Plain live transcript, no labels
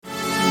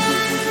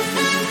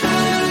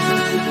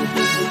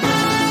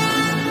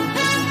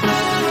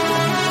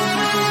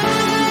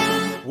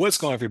What's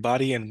going on,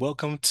 everybody, and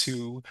welcome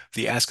to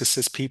the Ask a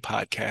CISP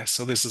podcast.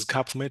 So this is a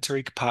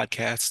complimentary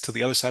podcast to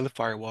the other side of the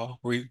firewall,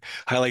 where we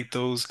highlight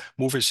those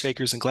movers,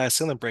 shakers, and glass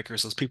ceiling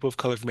breakers, those people of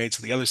color who've made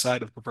to the other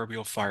side of the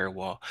proverbial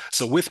firewall.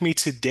 So with me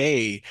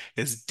today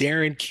is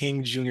Derron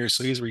King Jr.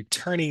 So he's a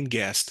returning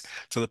guest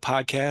to the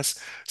podcast.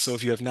 So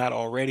if you have not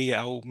already,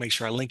 I will make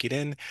sure I link it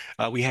in.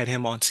 We had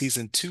him on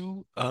season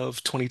two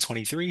of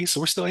 2023, so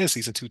we're still in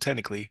season two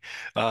technically.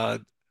 Uh,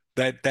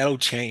 that'll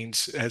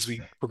change as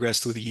we progress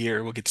through the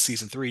year. We'll get to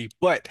season three.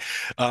 But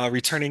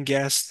returning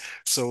guest,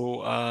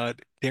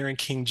 Derron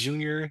King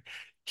Jr.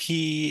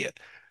 He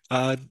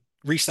uh,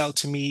 reached out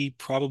to me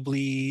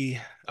probably.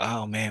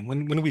 Oh man,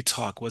 when did we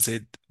talk? Was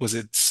it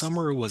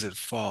summer or was it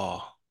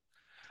fall?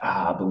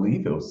 I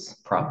believe it was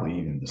probably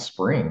even the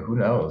spring. Who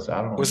knows?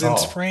 I don't Was it in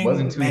recall.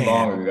 Wasn't spring? too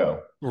long Man,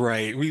 ago.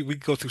 right. We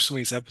go through so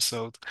many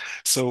episodes.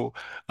 So,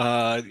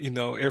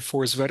 Air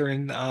Force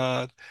veteran,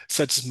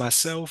 such as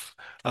myself,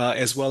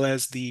 as well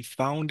as the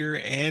founder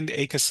and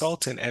a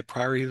consultant at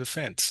Priority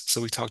Defense.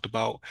 So we talked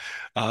about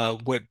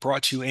what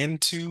brought you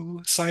into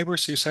cyber,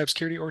 so your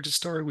cybersecurity origin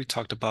story. We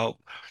talked about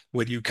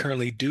what you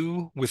currently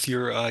do with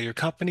your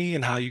company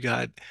and how you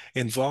got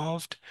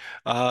involved.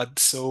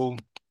 So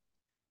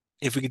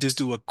if we could just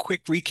do a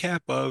quick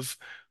recap of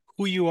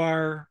who you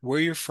are,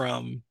 where you're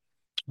from,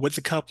 what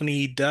the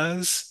company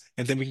does,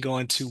 and then we can go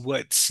into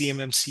what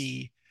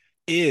CMMC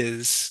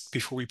is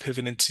before we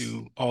pivot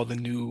into all the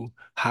new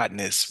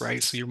hotness,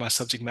 right? So you're my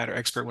subject matter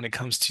expert when it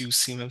comes to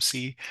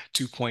CMMC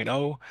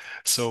 2.0.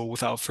 So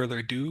without further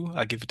ado,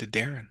 I give it to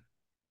Derron.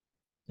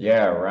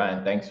 Yeah,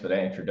 Ryan, thanks for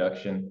that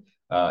introduction.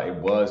 It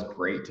was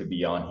great to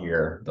be on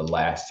here the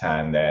last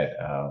time that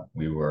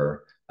we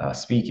were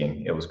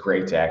speaking. It was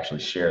great to actually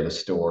share the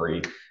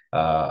story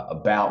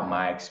about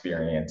my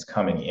experience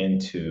coming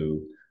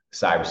into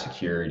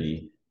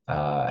cybersecurity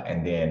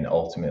and then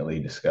ultimately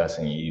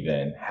discussing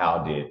even how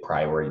did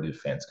priority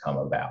defense come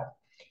about.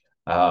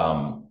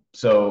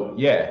 So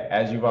yeah,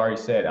 as you've already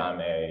said, I'm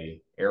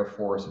a Air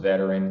Force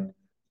veteran.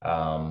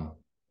 Um,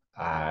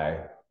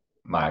 I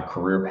my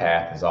career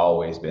path has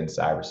always been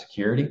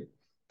cybersecurity.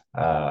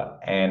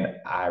 And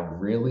I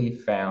really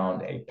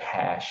found a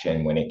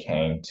passion when it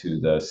came to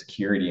the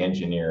security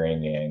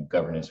engineering and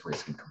governance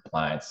risk and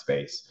compliance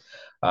space.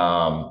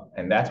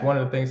 And that's one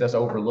of the things that's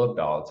overlooked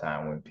all the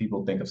time. When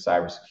people think of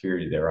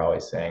cybersecurity, they're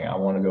always saying, I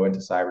want to go into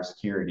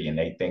cybersecurity, and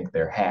they think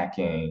they're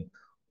hacking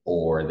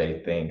or they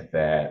think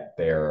that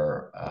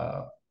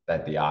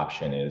that the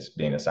option is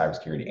being a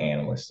cybersecurity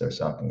analyst or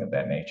something of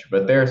that nature.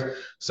 But there's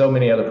so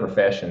many other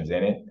professions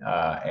in it,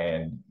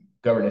 and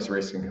governance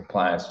risk and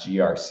compliance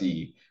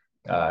 (GRC)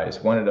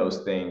 it's one of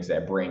those things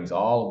that brings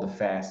all of the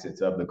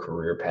facets of the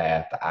career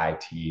path, the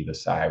IT, the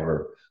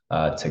cyber,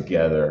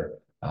 together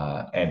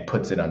and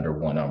puts it under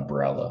one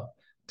umbrella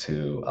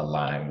to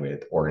align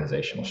with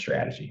organizational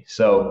strategy.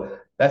 So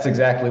that's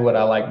exactly what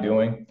I like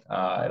doing.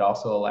 It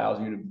also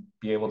allows you to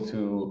be able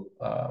to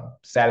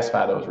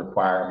satisfy those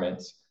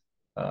requirements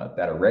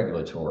that are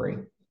regulatory,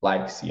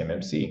 like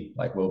CMMC,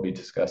 like we'll be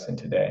discussing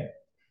today.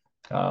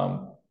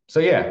 So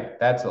yeah,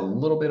 that's a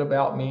little bit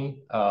about me.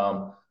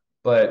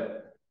 But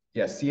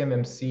yeah,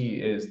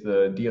 CMMC is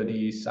the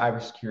DoD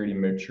Cybersecurity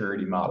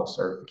Maturity Model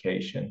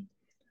Certification.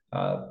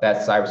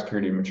 That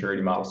cybersecurity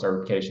maturity model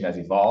certification has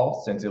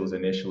evolved since it was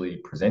initially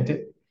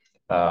presented.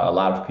 A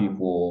lot of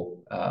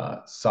people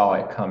saw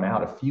it come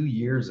out a few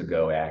years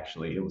ago,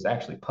 actually. It was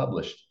actually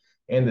published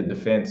in the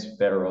Defense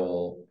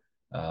Federal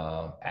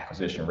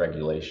Acquisition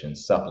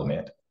Regulations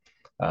Supplement,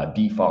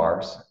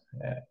 DFARS.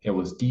 It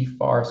was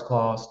DFARS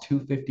Clause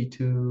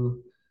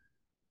 252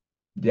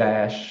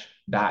 dash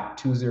dot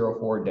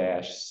 204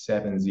 dash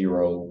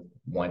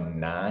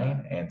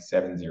 7019 and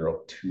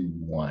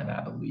 7021,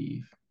 I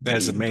That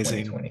is believe in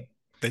amazing 2020.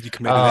 that you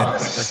committed Uh,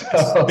 so,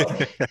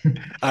 that.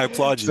 I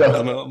applaud you.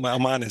 so,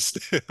 I'm honest.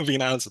 I'm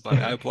being honest about it.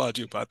 I applaud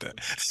you about that.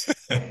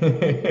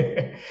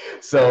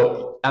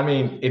 so, I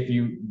mean, if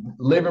you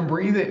live and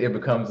breathe it, it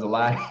becomes a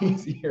lot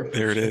easier for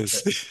There it sure.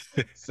 is.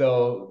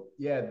 So,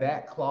 yeah,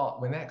 that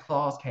clause, when that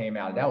clause came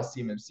out, that was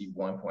CMMC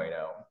 1.0.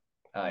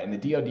 And the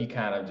DoD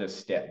kind of just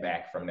stepped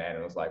back from that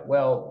and was like,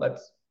 well,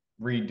 let's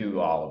redo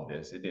all of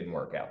this. It didn't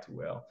work out too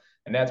well.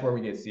 And that's where we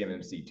get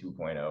CMMC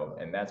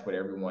 2.0. And that's what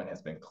everyone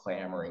has been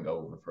clamoring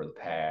over for the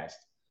past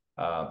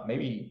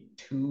maybe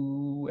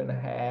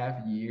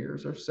 2.5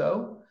 years or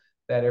so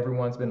that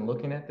everyone's been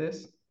looking at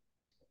this.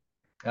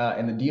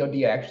 And the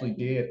DoD actually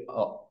did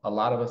a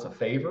lot of us a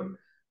favor,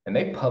 and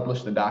they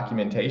published the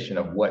documentation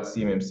of what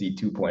CMMC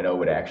 2.0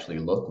 would actually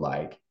look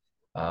like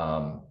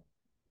um,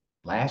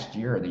 last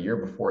year or the year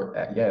before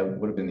that. Yeah, it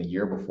would have been the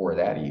year before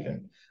that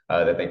even,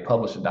 that they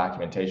published the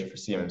documentation for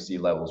CMMC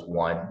levels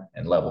 1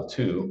 and level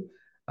 2.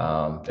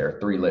 There are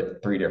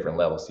three different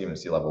levels.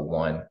 CMMC level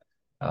 1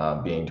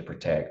 being to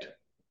protect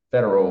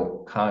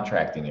federal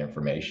contracting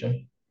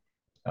information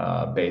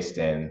based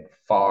in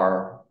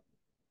FAR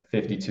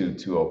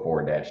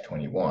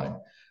 52204-21.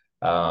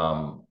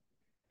 Um,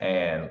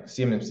 and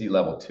CMMC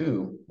level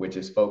 2, which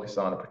is focused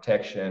on the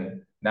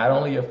protection not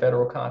only of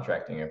federal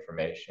contracting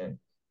information,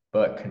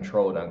 but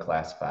controlled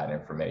unclassified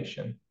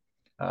information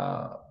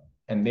Uh,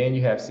 and then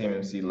you have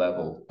CMMC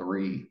level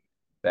 3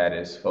 that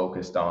is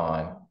focused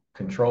on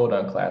controlled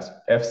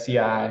unclassified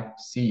FCI,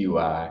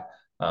 CUI,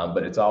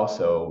 but it's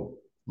also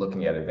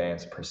looking at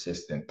advanced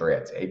persistent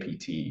threats,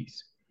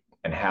 APTs,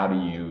 and how do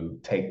you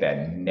take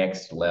that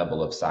next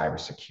level of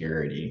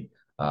cybersecurity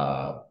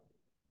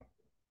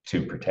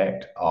to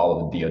protect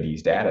all of the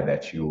DoD's data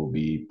that you will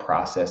be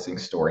processing,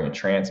 storing, and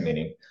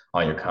transmitting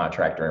on your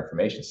contractor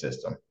information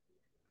system.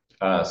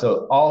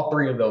 So all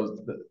three of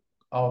those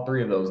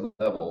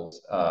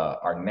levels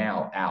are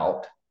now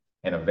out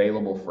and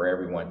available for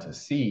everyone to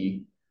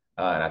see.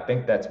 And I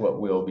think that's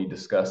what we'll be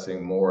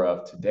discussing more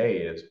of today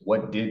is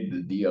what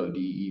did the DoD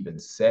even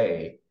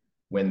say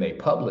when they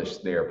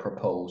published their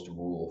proposed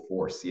rule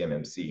for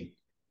CMMC?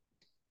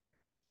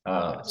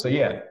 So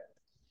yeah, Absolutely.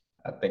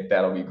 I think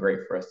that'll be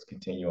great for us to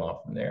continue on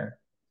from there.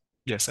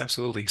 Yes,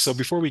 absolutely. So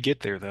before we get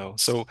there, though,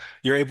 so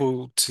you're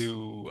able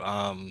to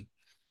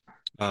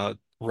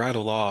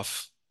rattle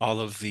off all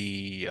of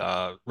the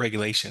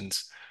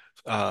regulations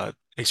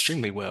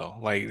extremely well.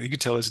 Like you could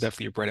tell it's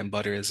definitely your bread and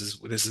butter.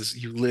 This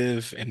is you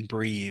live and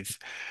breathe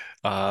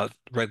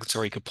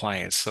regulatory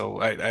compliance. So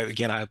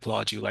again, I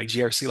applaud you. Like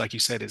GRC, like you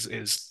said,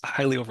 is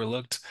highly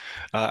overlooked.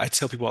 I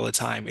tell people all the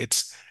time,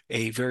 it's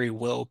a very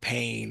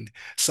well-paying,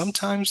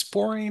 sometimes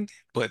boring,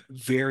 but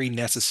very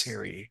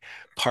necessary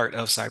part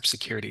of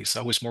cybersecurity. So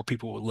I wish more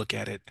people would look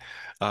at it,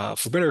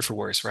 for better or for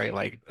worse, right?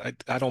 Like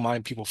I don't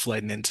mind people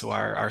flooding into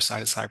our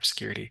side of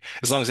cybersecurity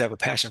as long as they have a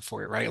passion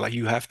for it, right? Like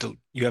you have to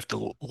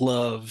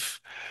love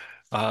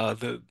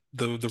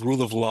the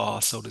rule of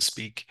law, so to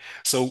speak.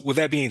 So with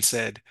that being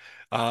said,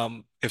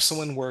 if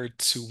someone were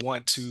to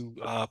want to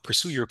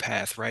pursue your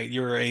path, right?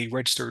 You're a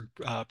registered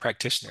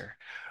practitioner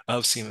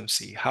of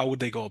CMMC. How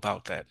would they go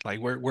about that? Like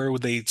where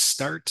would they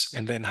start,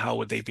 and then how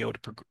would they be able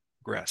to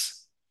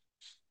progress?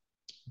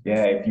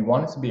 Yeah, if you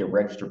wanted to be a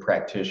registered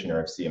practitioner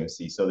of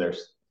CMC, so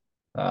there's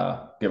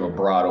give a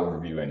broad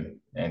overview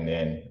and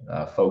then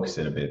focus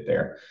it a bit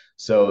there.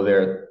 So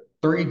there are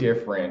three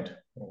different,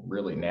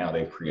 really now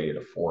they've created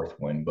a fourth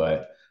one,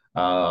 but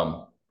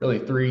really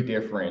three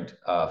different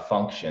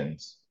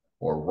functions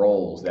or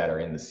roles that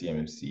are in the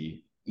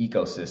CMMC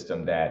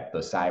ecosystem that the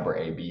Cyber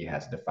AB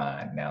has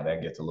defined. Now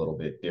that gets a little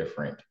bit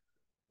different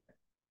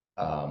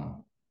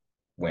um,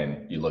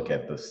 when you look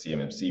at the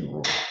CMMC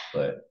rule,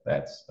 but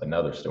that's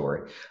another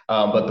story.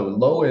 But not the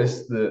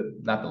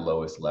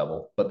lowest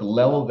level, but the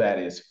level that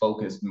is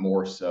focused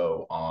more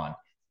so on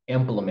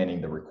implementing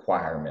the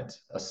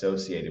requirements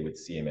associated with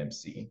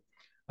CMMC.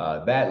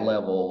 That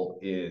level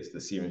is the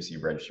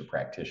CMMC registered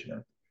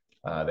practitioner.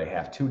 They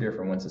have two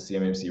different ones, the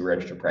CMMC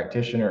registered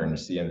practitioner and the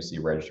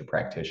CMMC registered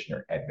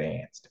practitioner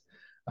advanced.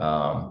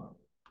 Um,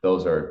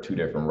 those are two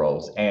different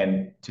roles.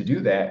 And to do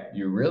that,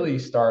 you really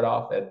start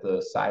off at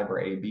the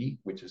Cyber AB,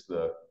 which is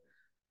the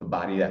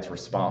body that's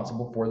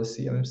responsible for the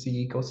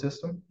CMMC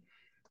ecosystem.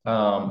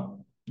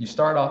 You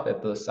start off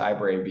at the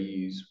Cyber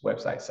AB's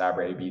website,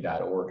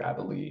 cyberab.org, I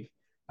believe,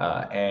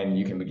 and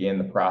you can begin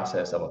the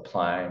process of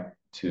applying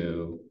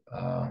to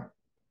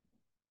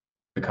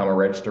become a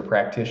registered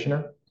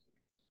practitioner.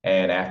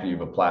 And after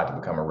you've applied to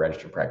become a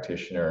registered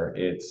practitioner,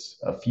 it's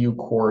a few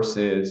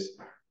courses,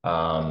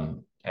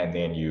 and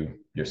then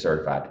you're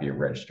certified to be a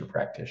registered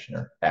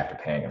practitioner after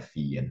paying a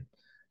fee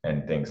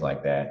and things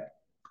like that.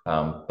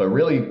 But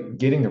really,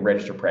 getting the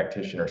registered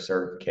practitioner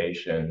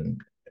certification,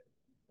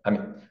 I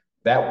mean,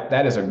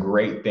 that is a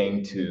great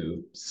thing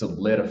to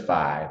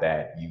solidify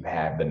that you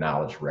have the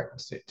knowledge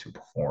requisite to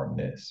perform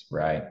this,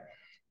 right?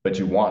 But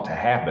you want to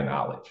have the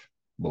knowledge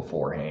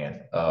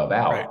beforehand Right.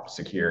 about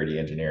security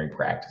engineering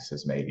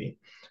practices, maybe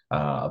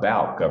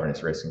about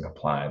governance, risk, and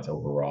compliance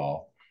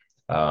overall.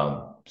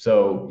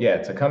 So yeah,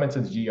 to come into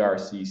the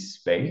GRC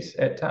space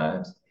at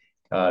times,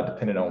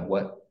 depending on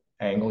what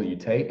angle you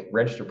take,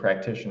 registered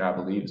practitioner, I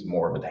believe, is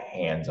more of a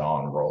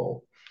hands-on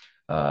role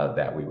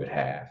that we would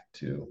have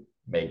to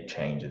make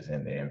changes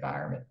in the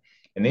environment.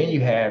 And then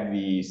you have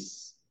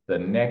the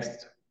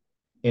next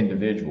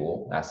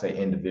individual, I say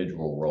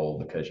individual role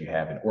because you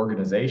have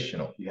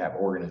organizational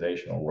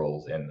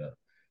roles in the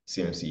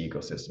CMC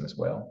ecosystem as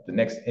well. The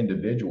next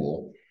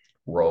individual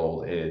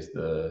role is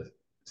the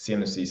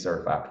CMC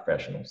certified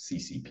professional,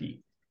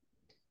 CCP.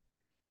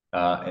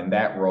 And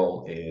that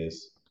role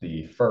is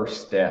the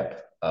first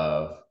step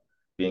of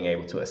being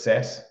able to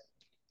assess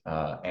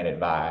and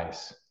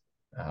advise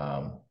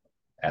um,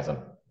 as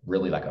a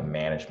really like a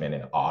management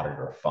and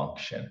auditor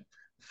function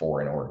for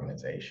an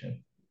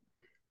organization.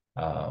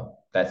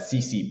 That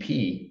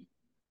CCP,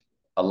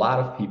 a lot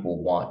of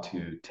people want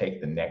to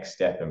take the next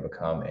step and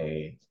become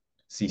a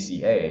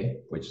CCA,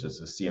 which is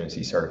a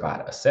CMC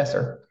certified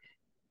assessor.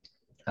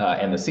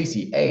 And the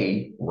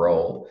CCA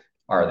role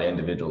are the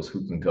individuals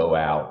who can go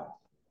out,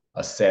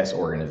 assess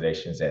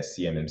organizations at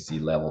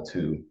CMMC level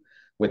 2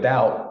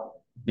 without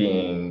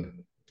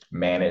being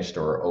managed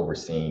or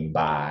overseen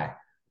by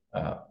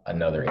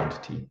another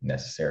entity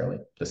necessarily.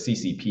 The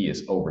CCP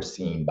is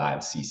overseen by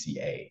the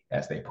CCA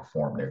as they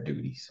perform their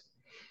duties.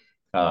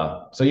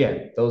 So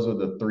yeah, those are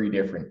the three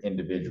different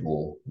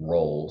individual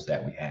roles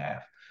that we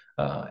have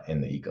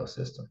in the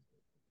ecosystem.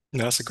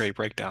 No, that's a great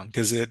breakdown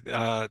because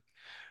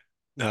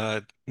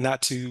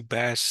not to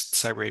bash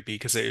CyberAB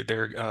because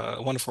they're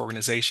a wonderful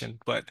organization,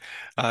 but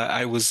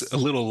I was a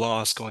little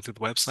lost going through the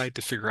website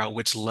to figure out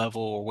which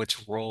level or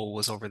which role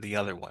was over the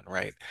other one,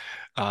 right?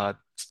 Uh,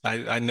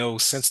 I know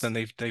since then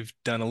they've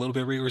done a little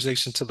bit of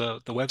reorganization to the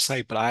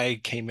website, but I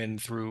came in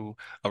through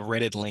a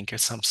Reddit link or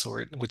some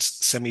sort, which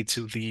sent me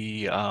to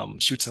the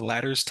Shoots and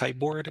Ladders type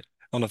board.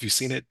 I don't know if you've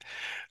seen it,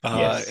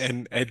 Yes.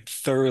 and it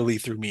thoroughly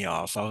threw me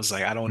off. I was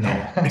like, I don't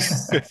know.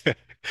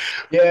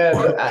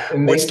 Yeah,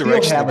 and Which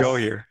direction to go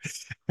here?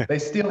 they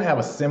still have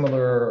a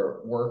similar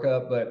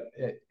workup, but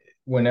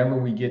whenever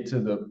we get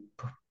to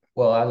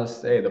well, I'll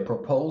just say the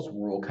proposed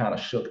rule kind of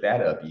shook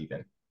that up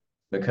even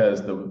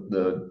because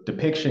the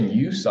depiction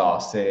you saw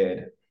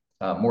said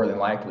more than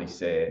likely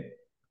said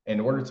in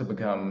order to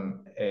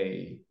become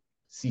a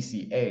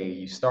CCA,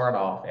 you start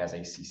off as a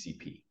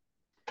CCP.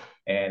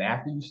 And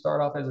after you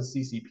start off as a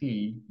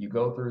CCP, you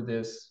go through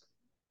this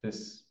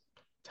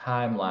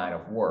timeline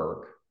of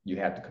work. You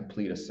have to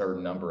complete a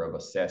certain number of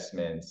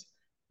assessments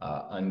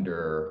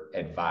under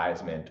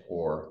advisement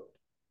or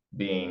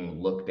being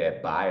looked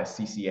at by a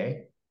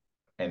CCA,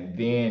 and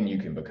then you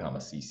can become a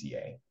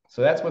CCA.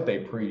 So that's what they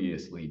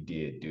previously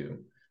did do,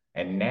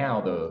 and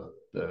now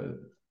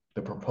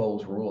the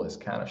proposed rule has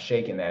kind of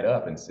shaken that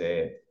up and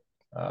said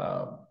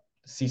uh,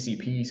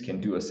 CCPs can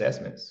do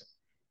assessments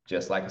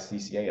just like a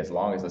CCA, as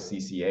long as a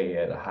CCA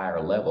at a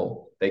higher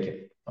level, they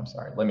can. I'm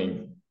sorry, let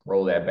me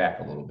roll that back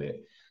a little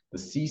bit. The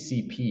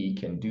CCP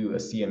can do a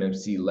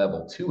CMMC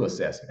level 2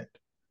 assessment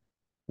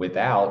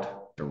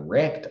without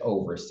direct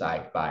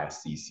oversight by a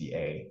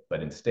CCA,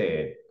 but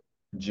instead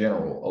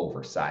general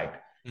oversight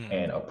Hmm.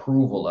 and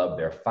approval of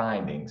their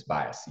findings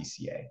by a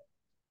CCA.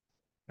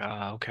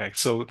 Okay.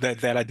 So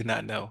that I did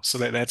not know. So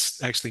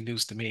that's actually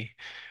news to me.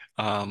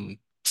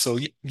 So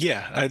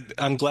yeah,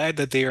 I'm glad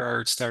that they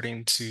are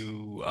starting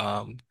to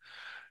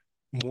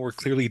more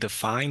clearly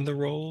define the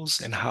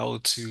roles and how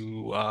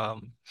to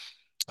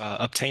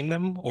obtain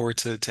them or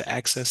to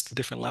access the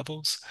different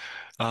levels,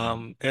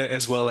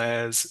 as well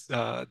as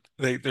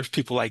there's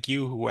people like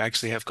you who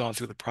actually have gone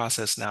through the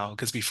process now.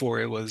 Because before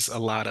it was a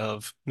lot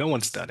of no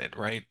one's done it,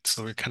 right?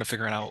 So we're kind of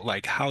figuring out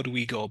like how do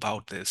we go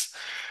about this?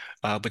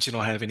 But you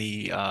don't have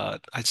any, I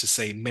should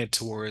say,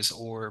 mentors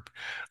or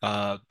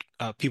uh,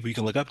 people you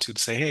can look up to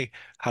say, hey,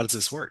 how does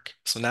this work?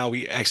 So now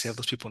we actually have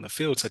those people in the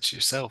field, such as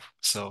yourself.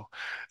 So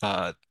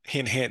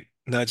hint, hint,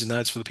 nudge,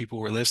 nudge for the people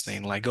who are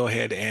listening, like go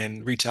ahead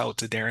and reach out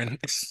to Derron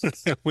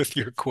with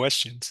your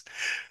questions,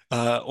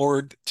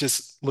 or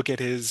just look at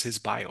his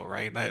bio,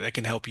 right? That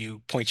can help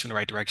you point you in the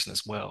right direction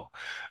as well.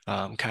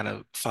 Kind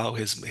of follow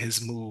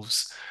his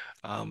moves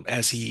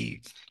as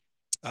he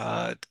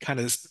kind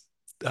of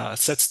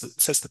sets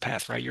the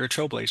path, right? You're a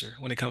trailblazer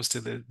when it comes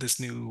to this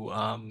new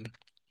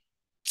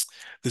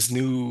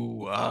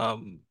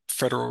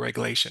federal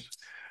regulation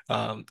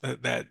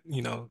that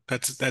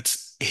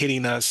that's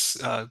hitting us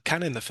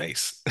kind of in the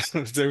face.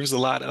 There's a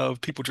lot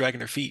of people dragging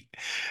their feet,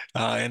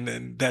 and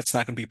then that's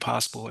not going to be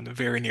possible in the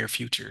very near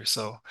future.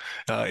 So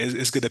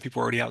it's good that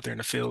people are already out there in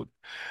the field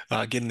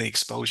getting the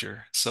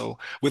exposure. So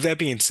with that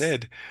being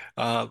said,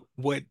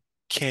 what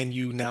can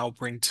you now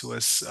bring to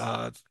us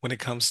when it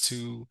comes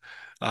to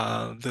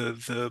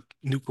the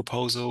new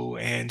proposal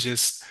and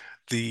just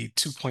the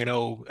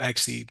 2.0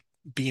 actually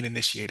being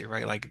initiated,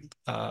 right? Like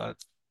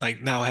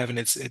now having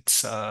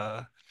it's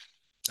not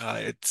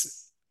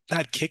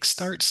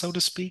kickstart, so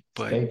to speak,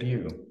 It's but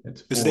debut.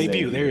 It's it's full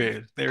debut. There debut. it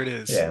is. There it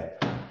is. Yeah.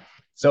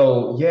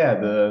 So yeah,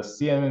 the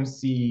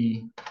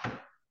CMMC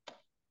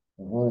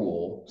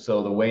rule.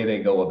 So the way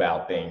they go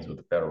about things with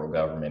the federal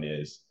government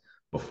is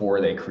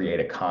before they create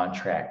a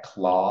contract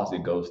clause,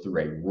 it goes through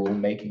a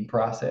rulemaking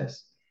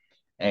process.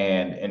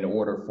 And in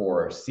order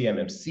for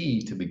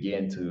CMMC to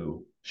begin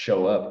to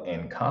show up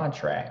in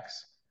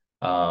contracts,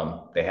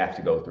 they have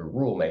to go through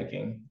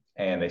rulemaking.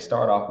 And they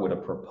start off with a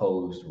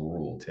proposed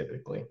rule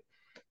typically.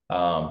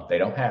 They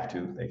don't have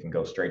to. They can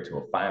go straight to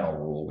a final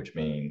rule, which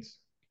means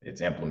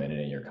it's implemented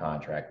in your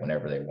contract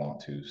whenever they want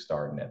to,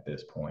 starting at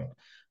this point.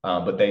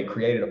 But they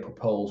created a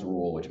proposed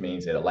rule, which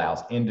means it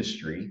allows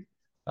industry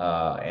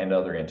and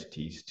other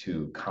entities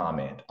to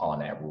comment on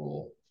that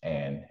rule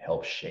and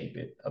help shape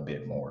it a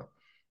bit more.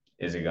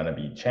 Is it going to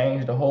be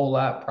changed a whole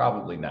lot?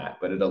 Probably not,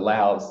 but it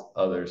allows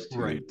others to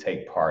Right.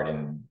 take part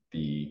in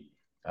the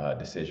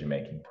decision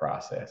making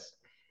process.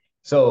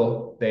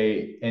 So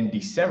they in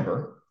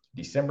December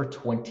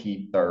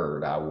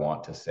 23rd, I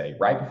want to say,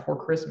 right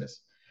before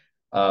Christmas,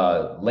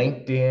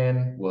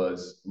 LinkedIn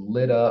was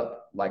lit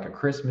up like a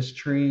Christmas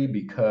tree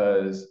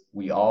because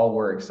we all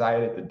were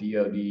excited. The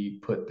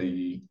DoD put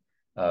the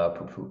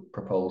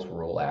proposed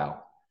rule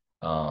out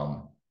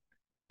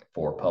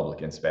for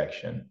public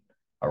inspection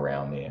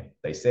around then.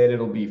 They said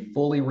it'll be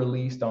fully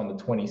released on the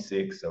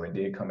 26th, so it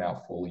did come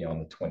out fully on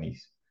the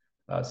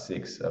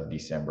 26th of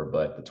December,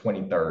 but the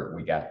 23rd,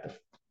 we got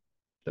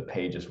the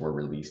pages were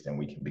released and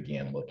we can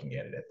begin looking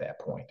at it at that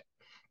point.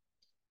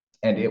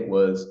 And it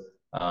was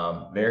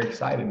very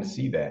exciting to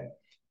see that.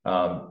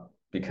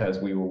 because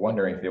we were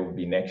wondering if it would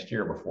be next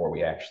year before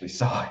we actually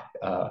saw it.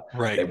 They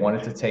Right.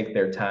 wanted to take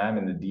their time,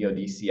 and the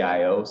DoD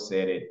CIO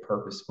said it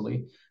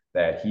purposefully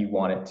that he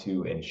wanted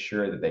to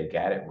ensure that they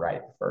got it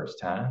right the first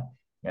time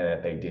and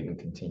that they didn't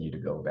continue to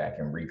go back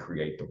and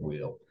recreate the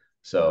wheel.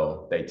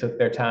 So they took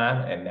their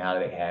time, and now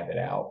they have it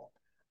out.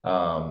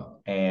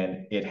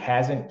 And it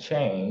hasn't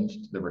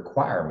changed. The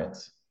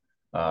requirements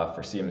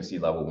for CMMC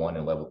level 1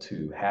 and level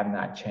 2 have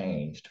not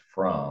changed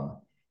from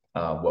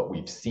what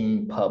we've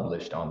seen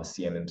published on the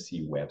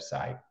CMMC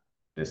website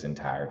this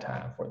entire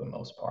time for the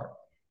most part.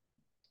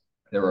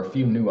 There were a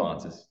few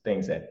nuances,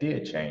 things that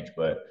did change,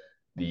 but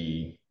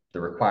the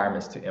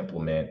requirements to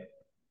implement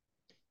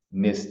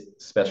NIST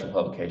Special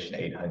Publication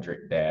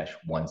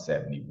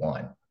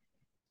 800-171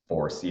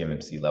 for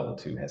CMMC Level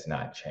 2 has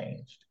not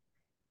changed.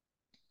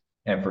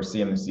 And for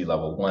CMMC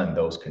Level 1,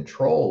 those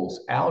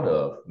controls out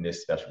of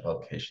NIST Special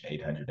Publication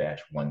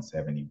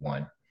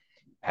 800-171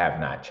 have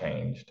not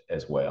changed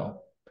as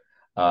well.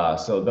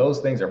 So those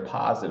things are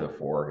positive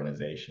for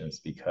organizations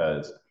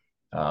because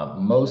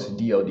most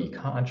DoD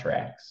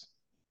contracts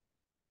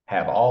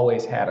have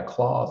always had a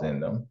clause in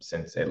them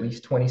since at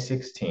least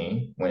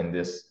 2016 when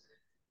this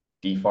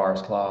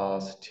DFARS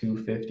clause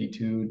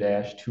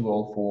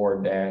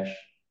 252-204-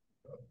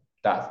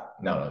 dot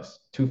no, it's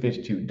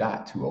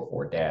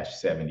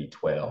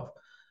 252.204-7012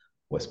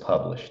 was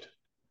published.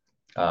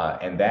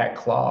 And that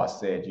clause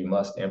said you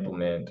must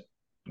implement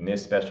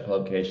NIST Special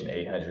Publication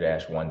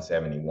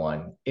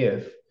 800-171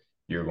 if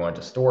you're going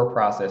to store,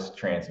 process,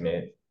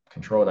 transmit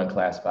controlled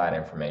unclassified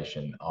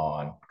information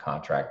on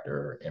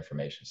contractor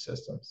information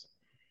systems.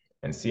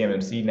 And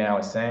CMMC now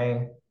is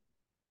saying,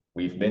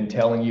 we've been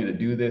telling you to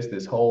do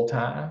this whole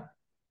time.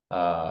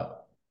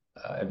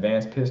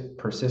 Advanced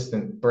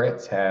persistent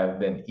threats have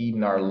been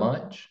eating our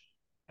lunch,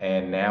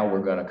 and now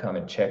we're going to come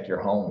and check your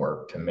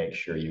homework to make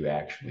sure you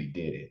actually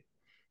did it.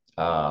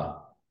 Uh,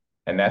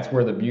 and that's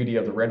where the beauty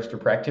of the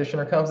registered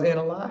practitioner comes in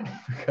a lot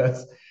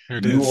because There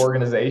it new is.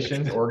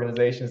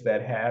 organizations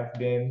that have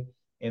been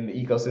in the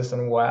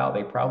ecosystem a while,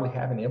 they probably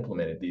haven't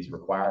implemented these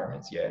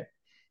requirements yet.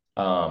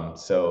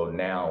 So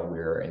now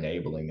we're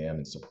enabling them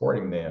and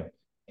supporting them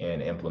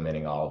in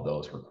implementing all of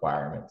those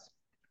requirements.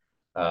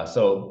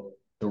 So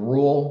the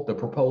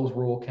proposed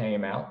rule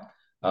came out,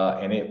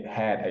 and it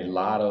had a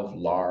lot of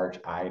large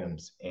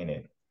items in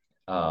it.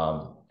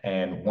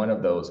 And one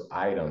of those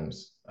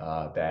items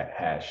that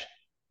has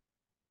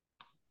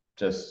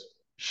just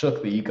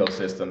shook the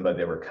ecosystem, but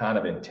they were kind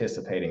of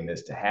anticipating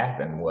this to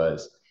happen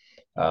was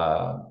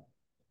uh,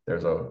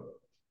 there's a,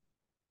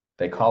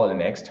 they call it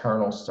an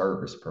external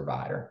service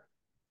provider.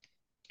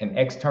 An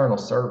external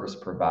service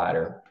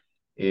provider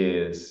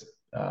is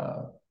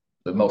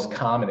the most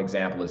common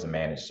example is a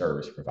managed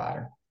service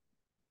provider,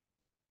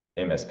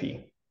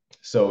 MSP.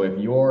 So if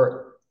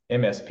your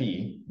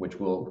MSP, which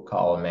we'll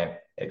call an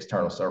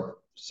external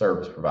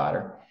service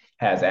provider,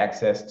 has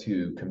access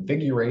to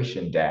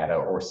configuration data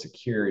or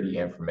security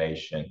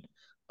information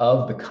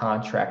of the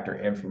contractor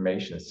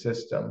information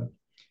system,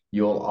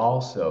 you'll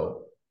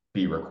also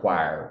be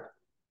required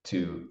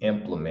to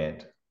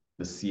implement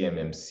the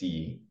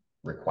CMMC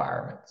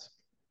requirements.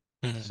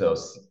 Mhm. So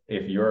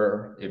if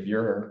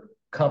your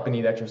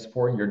company that you're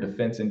supporting, your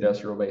defense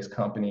industrial base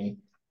company,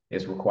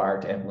 is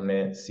required to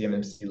implement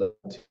CMMC level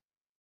 2,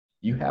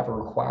 you have a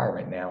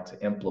requirement now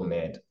to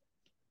implement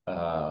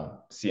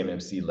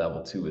CMMC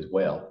level 2 as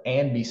well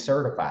and be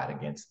certified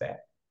against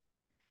that,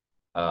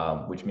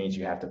 which means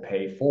you have to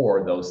pay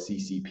for those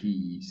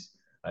CCPs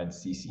and Right.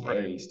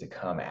 CCAs to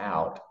come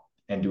out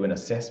and do an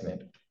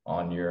assessment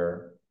on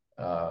your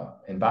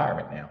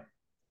environment now.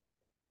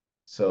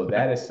 So Right.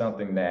 that is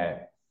something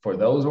that for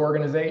those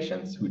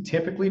organizations who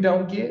typically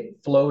don't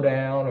get flow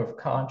down of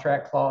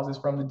contract clauses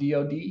from the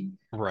DoD,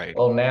 Right.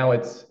 well, now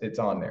it's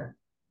on there.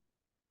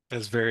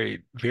 That's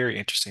very, very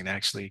interesting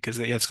actually, because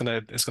yeah, it's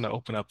gonna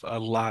open up a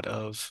lot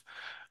of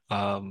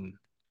um,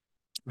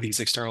 these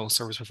external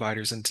service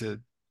providers into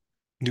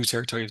new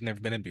territory you've never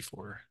been in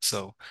before.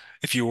 So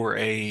if you were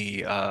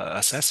a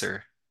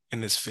assessor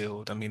in this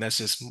field, I mean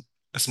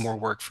that's more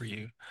work for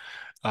you,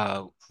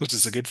 which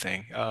is a good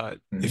thing. If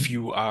Mm-hmm.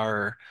 you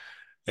are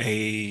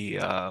a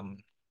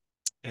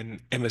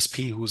an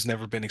MSP who's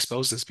never been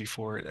exposed to this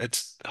before,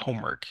 it's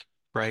homework,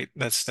 right?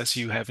 That's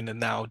you having to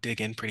now dig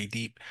in pretty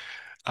deep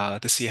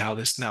to see how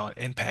this now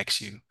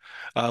impacts you.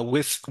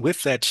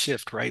 With that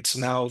shift, right? So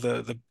now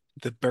the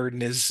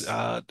burden is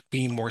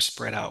being more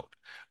spread out,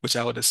 which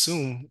I would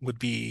assume would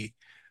be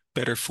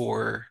better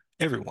for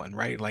everyone,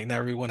 right? Like not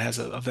everyone has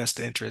a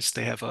vested interest.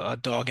 They have a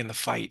dog in the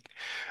fight.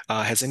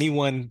 Has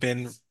anyone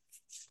been,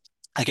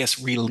 I guess,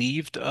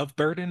 relieved of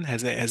burden?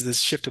 Has this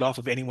shifted off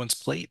of anyone's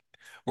plate,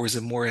 or is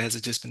it more, has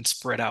it just been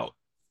spread out?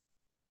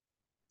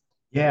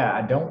 Yeah,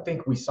 I don't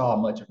think we saw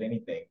much of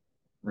anything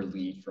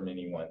relieved from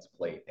anyone's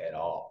plate at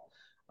all.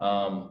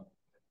 Um,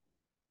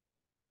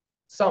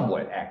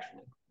 Somewhat,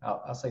 actually.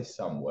 I'll say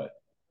somewhat.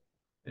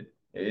 It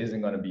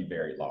isn't going to be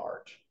very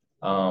large.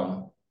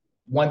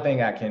 One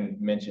thing I can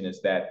mention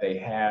is that they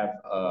have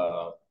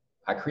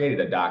I created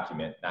a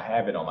document. I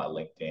have it on my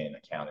LinkedIn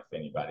account if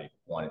anybody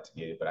wanted to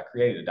get it, but I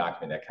created a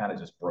document that kind of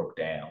just broke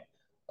down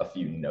a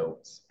few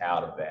notes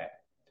out of that.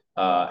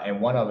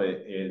 And one of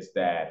it is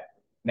that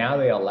now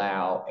they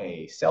allow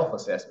a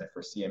self-assessment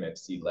for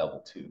CMMC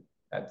level 2.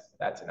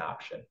 That's an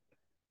option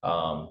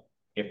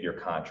if your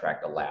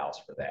contract allows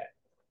for that.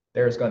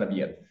 There's going to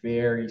be a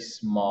very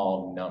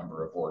small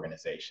number of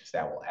organizations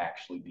that will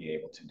actually be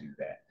able to do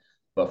that.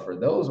 But for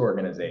those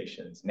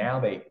organizations, now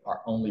they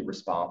are only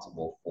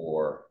responsible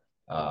for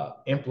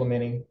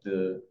implementing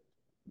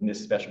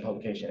this special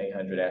publication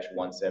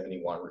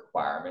 800-171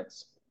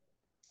 requirements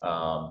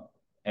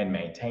and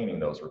maintaining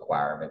those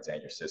requirements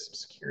and your system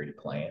security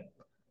plan,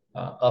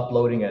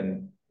 uploading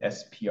an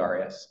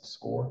SPRS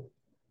score,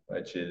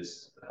 which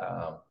is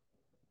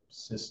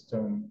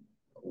system.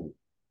 Ooh,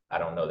 I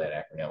don't know that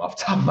acronym off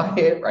the top of my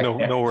head right No,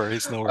 now. no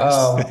worries, no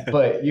worries.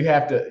 But you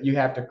have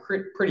to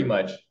pretty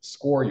much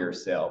score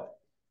yourself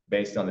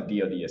based on the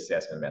DoD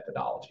assessment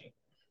methodology,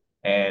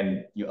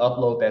 and you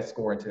upload that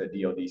score into a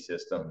DoD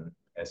system,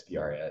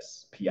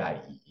 SPRS,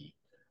 PIEE.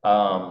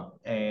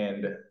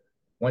 And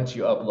once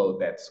you upload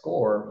that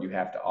score, you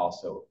have to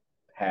also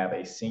have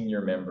a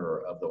senior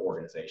member of the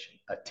organization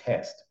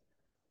attest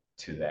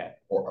to that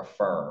or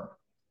affirm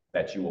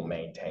that you will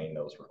maintain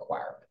those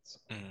requirements.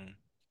 Mm,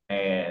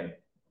 And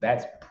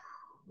that's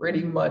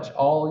pretty much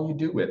all you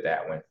do with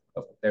that one.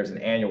 There's an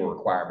annual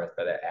requirement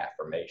for that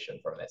affirmation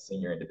from that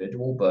senior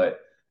individual,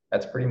 but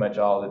that's pretty much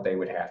all that they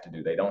would have to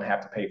do. They don't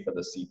have to pay for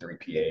the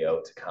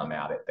C3PAO to come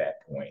out at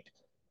that point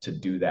to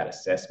do that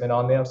assessment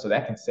on them. So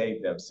that can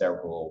save them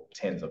several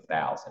tens of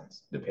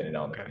thousands, depending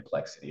on the okay,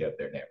 complexity of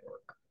their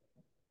network.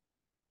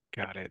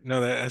 got it.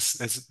 No,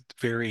 that's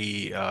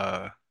very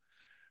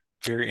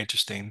very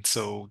interesting.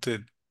 So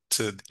to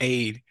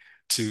aid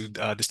to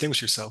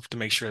distinguish yourself to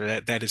make sure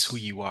that that is who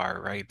you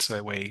are, right? So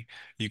that way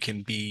you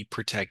can be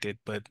protected,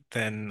 but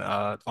then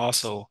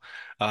also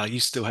you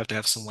still have to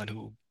have someone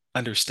who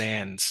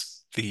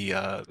understands the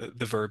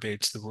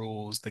verbiage, the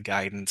rules, the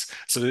guidance.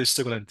 So they're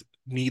still going to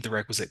need the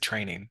requisite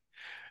training.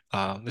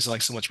 There's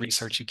like so much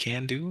research you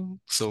can do,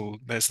 so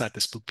that's not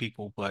to spook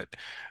people, but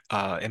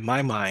in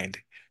my mind,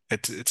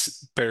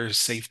 it's better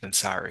safe than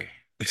sorry.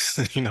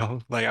 You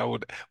know, like I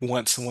would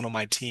want someone on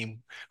my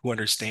team who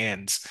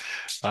understands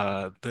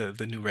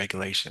the new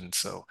regulations.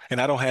 So,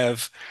 and I don't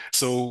have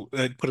so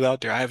put it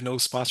out there. I have no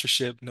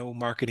sponsorship, no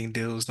marketing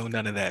deals, no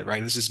none of that.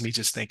 Right? This is me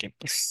just thinking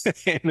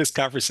in this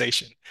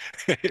conversation.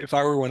 If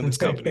I were one of those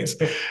companies,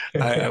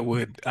 I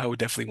would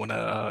definitely want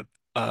to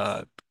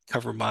uh,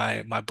 cover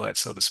my butt,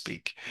 so to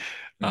speak.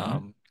 Mm-hmm.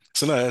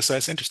 So no, so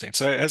that's interesting.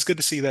 So it's good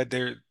to see that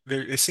there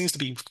it seems to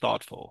be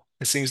thoughtful.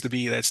 It seems to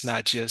be that's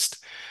not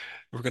just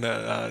we're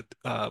gonna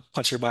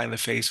punch everybody in the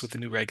face with the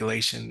new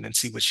regulation and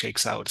see what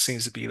shakes out. It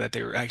seems to be that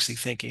they were actually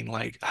thinking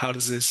like, how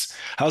is this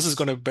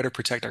going to better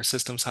protect our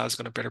systems? How is it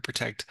going to better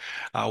protect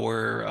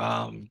our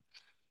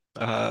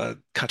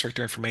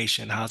contractor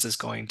information? How is this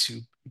going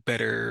to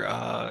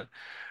better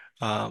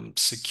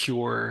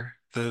secure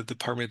the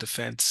Department of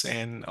Defense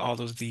and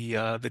all of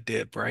the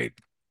DIB, right?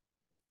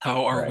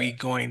 How are Right. we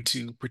going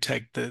to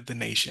protect the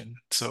nation?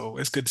 So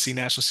it's good to see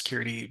national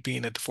security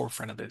being at the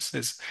forefront of this.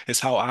 Is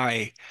how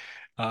I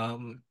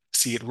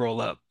see it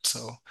roll up.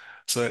 So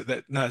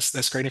that no,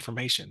 that's great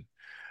information.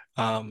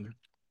 Um,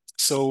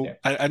 Yeah. so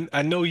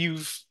I know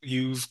you've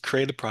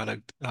created a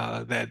product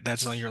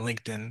that's on your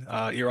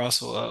LinkedIn. You're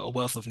also a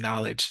wealth of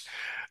knowledge.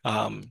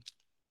 Um,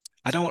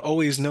 I don't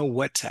always know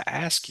what to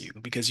ask you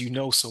because you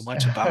know so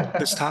much about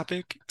this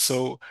topic.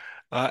 So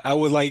I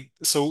would like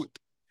so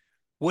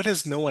what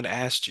has no one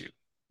asked you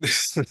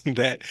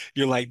that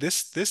you're like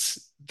this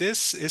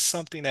is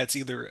something that's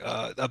either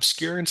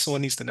obscure and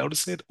someone needs to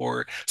notice it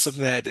or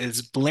something that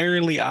is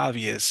blaringly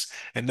obvious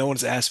and no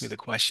one's asked me the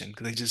question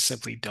because they just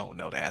simply don't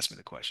know to ask me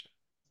the question.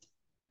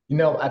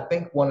 I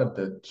think one of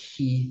the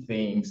key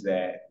things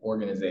that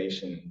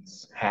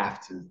organizations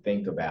have to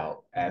think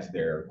about as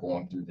they're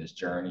going through this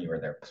journey or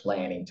they're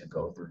planning to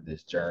go through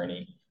this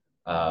journey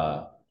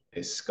uh,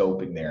 is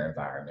scoping their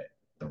environment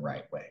the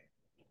right way.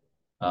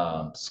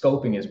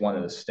 Scoping is one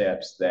of the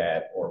steps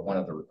or one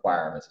of the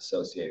requirements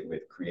associated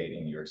with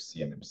creating your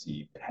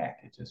CMMC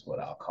package, is what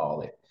I'll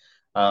call it,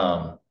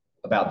 um,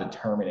 about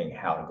determining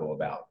how to go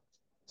about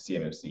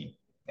CMMC.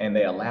 And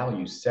they allow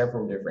you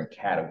several different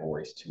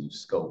categories to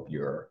scope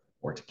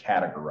or to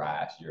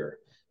categorize your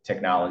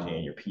technology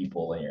and your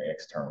people and your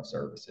external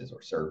services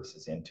or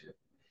services into.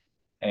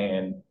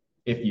 And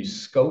if you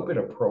scope it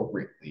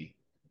appropriately,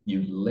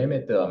 you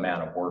limit the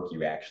amount of work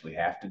you actually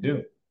have to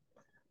do.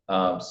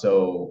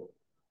 So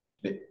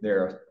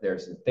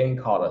there's a thing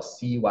called a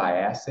CY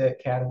asset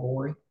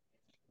category,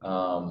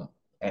 um,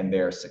 and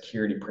there's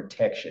security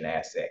protection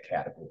asset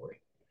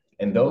category.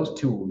 And those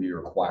two will be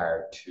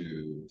required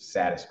to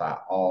satisfy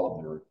all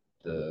of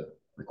the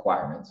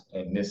requirements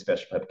in this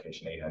special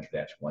publication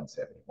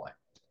 800-171.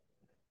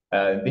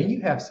 Then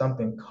you have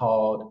something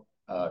called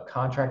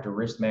contractor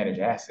risk managed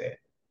asset.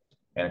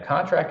 And a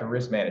contractor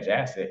risk managed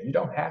asset, you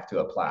don't have to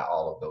apply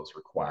all of those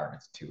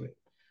requirements to it.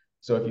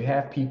 So if you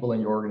have people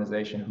in your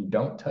organization who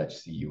don't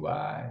touch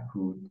CUI,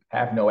 who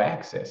have no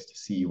access to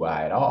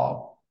CUI at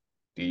all,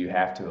 do you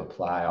have to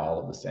apply all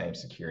of the same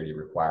security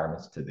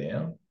requirements to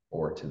them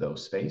or to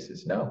those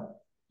spaces? No,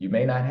 you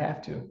may not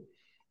have to.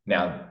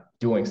 Now,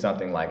 doing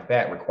something like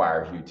that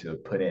requires you to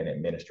put in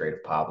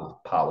administrative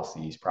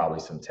policies, probably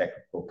some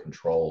technical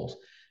controls,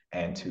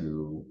 and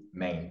to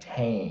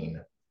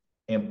maintain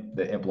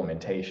the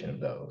implementation of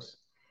those.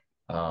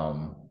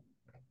 Um,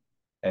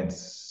 and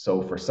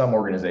so for some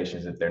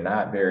organizations, if they're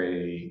not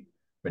very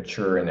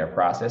mature in their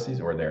processes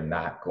or they're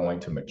not going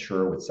to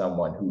mature with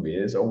someone who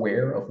is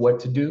aware of what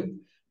to do,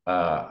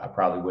 I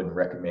probably wouldn't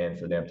recommend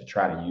for them to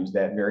try to use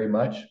that very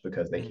much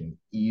because they Mm. can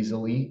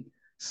easily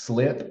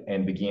slip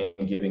and begin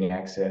giving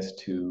access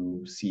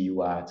to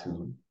CUI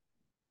to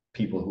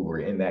people who are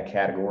in that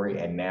category.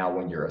 And now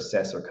when your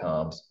assessor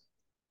comes,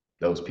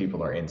 those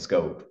people are in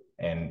scope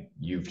and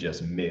you've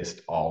just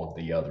missed all of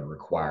the other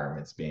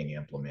requirements being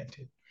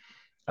implemented.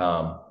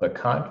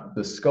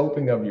 The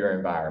scoping of your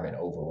environment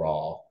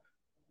overall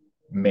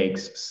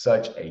makes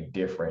such a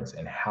difference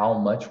in how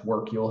much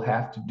work you'll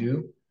have to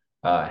do,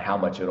 how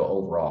much it'll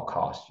overall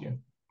cost you,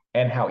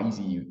 and how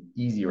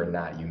easy or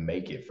not you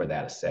make it for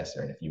that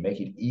assessor. And if you make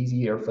it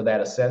easier for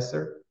that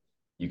assessor,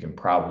 you can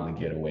probably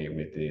get away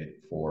with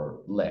it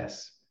for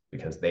less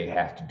because they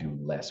have to do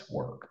less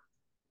work.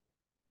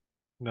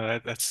 No,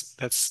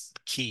 that's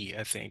key,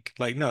 I think.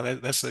 Like, no,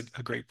 that's a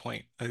great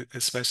point,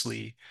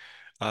 especially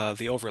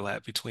the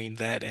overlap between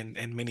that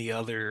and many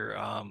other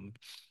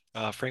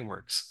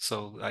frameworks.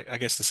 So I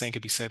guess the same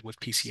could be said with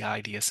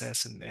PCI,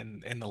 DSS,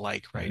 and the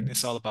like, right?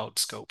 It's Mm-hmm. all about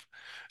scope.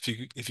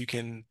 If you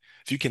can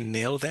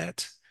nail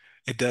that,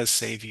 it does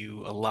save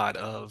you a lot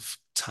of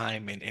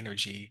time and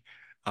energy.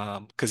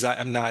 Because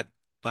I'm not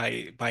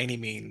by any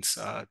means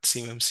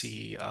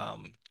CMMC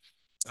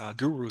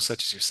gurus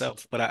such as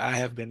yourself, but I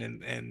have been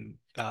in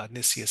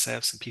NIST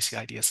CSFs and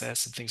PCI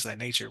DSS and things of that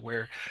nature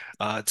where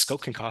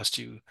scope can cost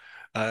you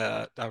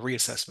a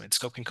reassessment.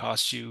 Scope can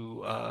cost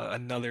you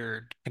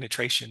another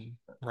penetration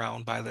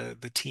round by the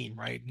team,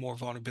 right? More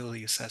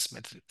vulnerability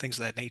assessment, things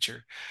of that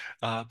nature,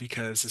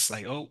 because it's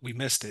like, oh, we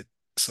missed it.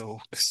 So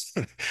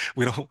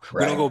we don't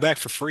go Right, back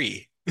for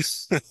free.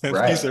 These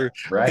right, are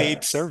right.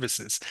 paid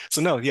services.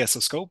 So no, yeah. So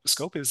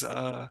scope is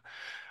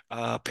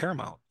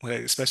paramount,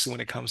 especially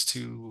when it comes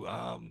to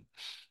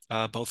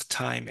both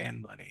time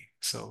and money.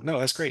 So no,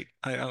 that's great.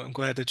 I'm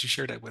glad that you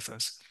shared that with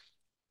us.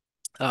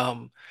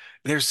 Um,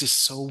 there's just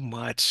so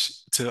much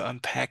to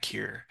unpack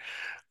here.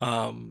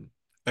 Um,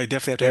 I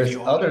definitely have to have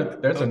you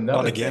There's on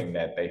another again. thing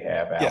that they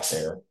have out Yes.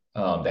 there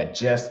that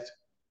just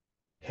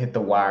hit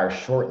the wire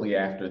shortly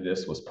after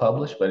this was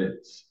published, but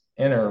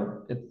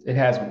it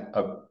has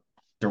a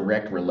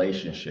direct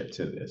relationship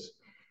to this.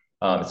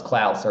 It's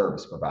cloud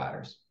service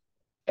providers.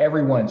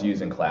 Everyone's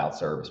using cloud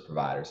service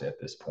providers at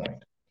this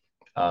point.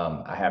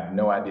 I have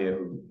no idea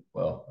who,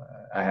 well,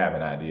 I have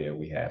an idea.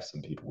 We have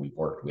some people we've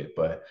worked with,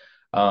 but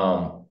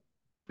um,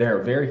 there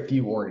are very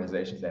few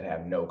organizations that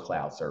have no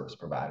cloud service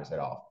providers at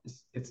all.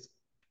 It's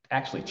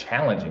actually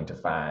challenging to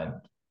find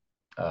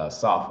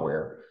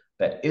software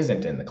that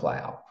isn't in the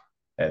cloud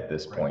at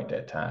this Right. point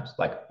at times.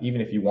 Like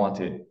even if you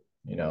wanted,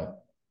 you know,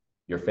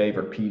 your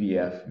favorite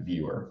PDF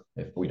viewer,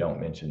 if we don't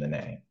mention the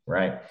name,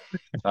 right?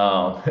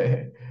 Um,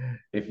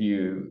 if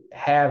you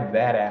have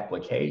that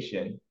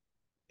application,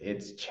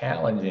 it's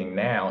challenging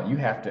now. You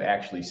have to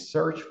actually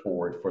search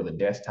for it for the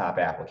desktop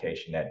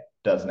application that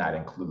does not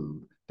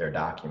include their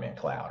document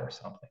cloud or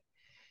something.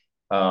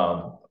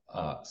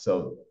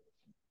 So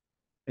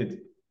it's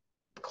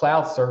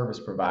cloud service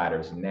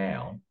providers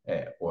now.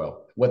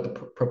 Well, what the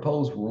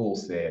proposed rule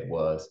said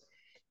was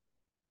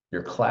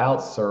your cloud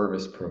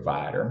service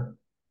provider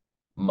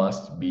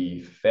must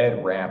be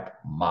FedRAMP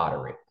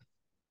moderate.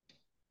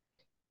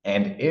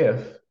 And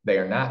if they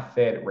are not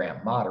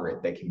FedRAMP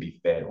moderate, they can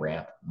be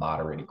FedRAMP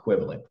moderate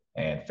equivalent.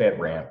 And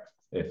FedRAMP,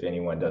 if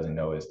anyone doesn't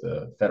know, is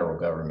the federal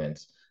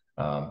government's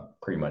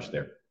pretty much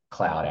their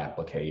cloud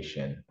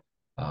application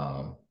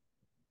um,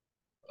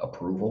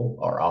 approval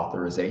or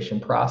authorization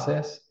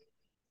process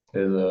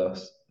is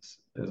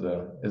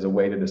a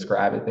way to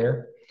describe it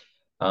there.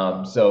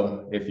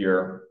 So if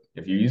you're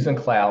using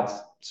cloud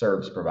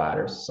service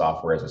providers,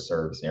 software as a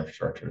service,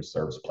 infrastructure as a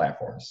service,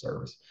 platform as a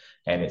service,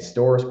 and it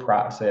stores,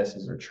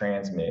 processes, or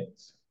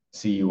transmits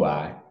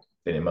CUI,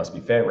 then it must be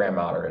FedRAMP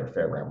moderate or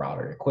FedRAMP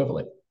moderate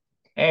equivalent.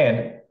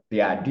 And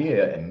the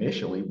idea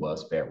initially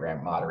was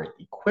FedRAMP moderate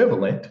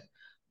equivalent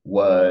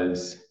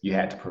was you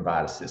had to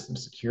provide a system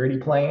security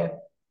plan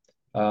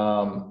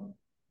um,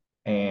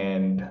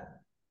 and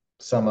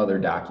some other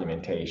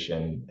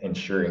documentation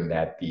ensuring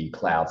that the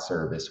cloud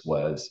service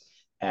was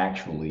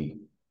actually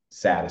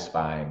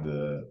satisfying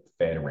the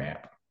FedRAMP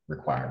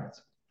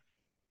requirements.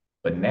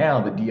 But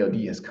now the DoD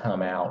has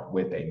come out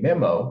with a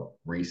memo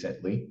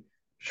recently,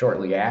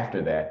 shortly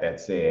after that, that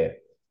said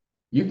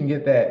you can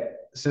get that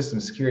system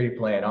security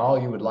plan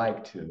all you would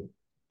like to,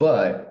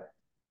 but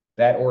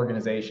that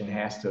organization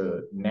has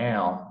to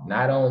now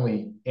not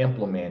only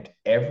implement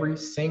every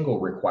single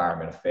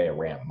requirement of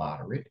FedRAMP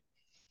moderate,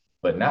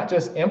 but not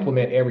just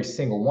implement every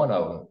single one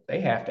of them.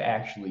 They have to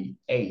actually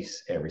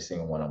ace every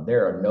single one of them.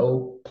 There are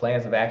no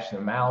plans of action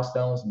and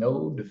milestones,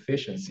 no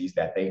deficiencies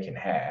that they can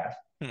have.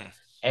 Hmm.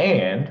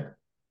 And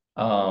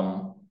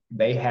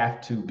they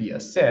have to be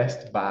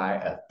assessed by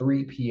a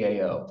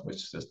 3PAO, which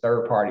is a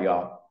third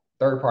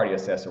party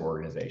assessor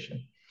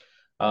organization.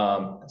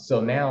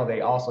 So now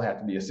they also have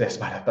to be assessed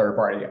by the third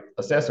party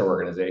assessor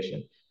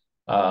organization.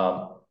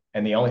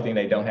 And the only thing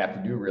they don't have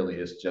to do really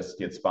is just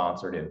get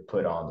sponsored and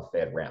put on the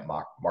FedRAMP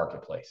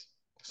marketplace.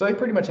 So they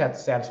pretty much have to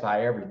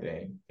satisfy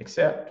everything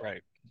except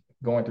Right.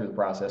 going through the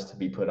process to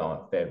be put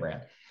on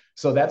FedRAMP.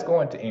 So that's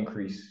going to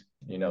increase,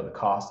 the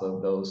cost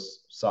of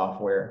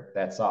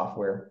that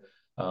software,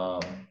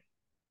 um,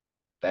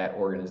 that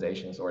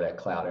organizations or that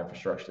cloud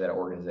infrastructure that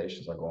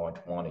organizations are going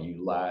to want to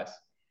utilize.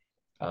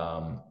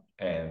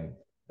 And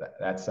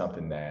that's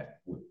something that,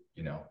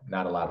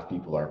 not a lot of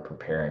people are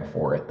preparing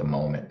for at the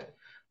moment,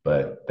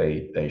 but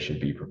they should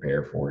be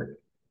prepared for it.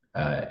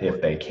 R-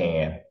 If they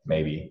can,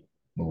 maybe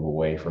move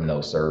away from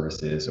those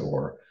services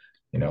or,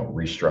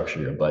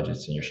 restructure your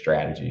budgets and your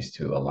strategies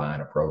to align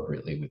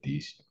appropriately with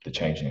the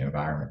changing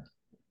environment.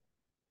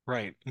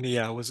 Right.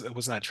 Yeah, I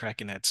was not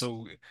tracking that.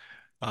 So,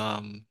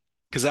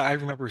 because I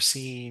remember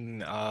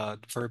seeing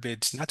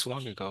verbiage not too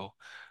long ago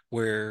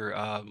where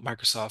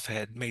Microsoft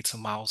had made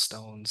some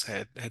milestones,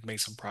 had made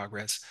some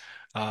progress.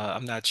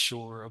 I'm not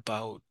sure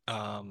about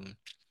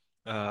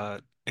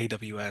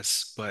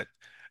AWS, but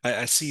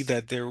I see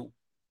that there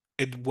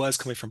it was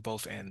coming from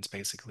both ends,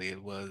 basically.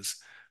 It was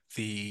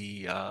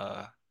the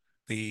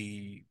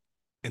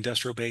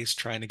industrial base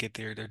trying to get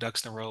their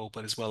ducks in a row,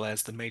 but as well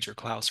as the major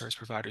cloud service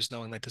providers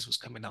knowing that this was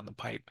coming down the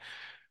pipe,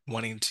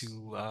 wanting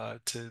to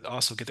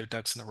also get their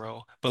ducks in a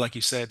row. But like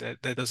you said,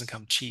 that doesn't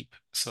come cheap.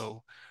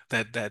 So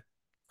that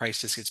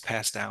price just gets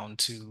passed down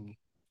to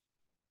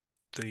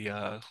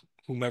the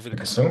whomever the The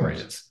consumer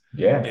consumers, is.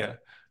 yeah. Yeah,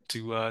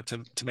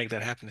 to make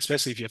that happen,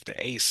 especially if you have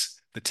to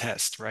ace the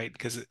test, right?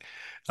 Because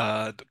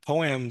the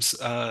poems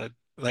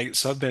like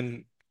so I've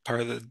been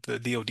part of the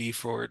DoD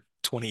for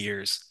 20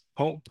 years.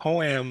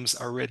 Poems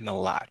are written a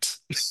lot.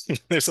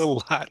 There's a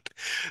lot.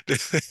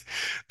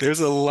 There's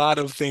a lot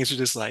of things you're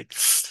just like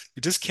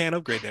you just can't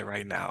upgrade that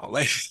right now.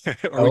 Like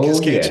or we Oh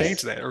just can't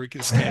change yes. that or we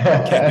just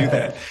can't do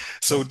that.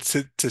 So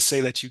to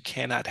say that you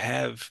cannot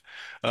have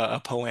a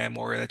poem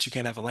or that you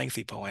can't have a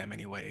lengthy poem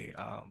anyway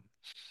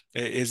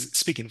is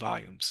speaking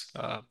volumes.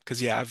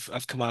 Because yeah,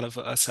 I've come out of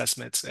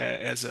assessments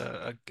as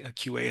a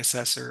QA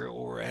assessor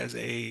or as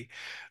a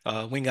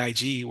wing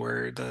IG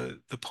where the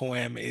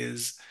poem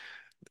is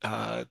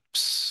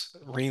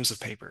reams of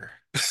paper.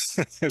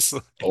 It's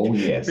like Oh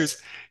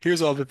yes.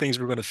 here's all the things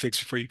we're going to fix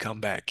before you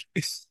come back.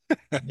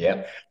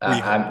 Yep. We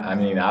hope. I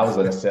mean, I was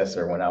an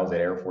assessor when I was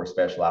at Air Force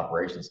Special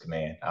Operations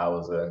Command. I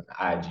was an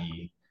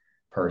IG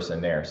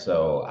person there,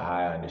 so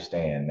I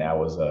understand that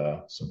was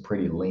some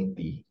pretty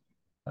lengthy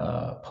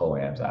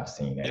poems I've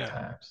seen at Yeah.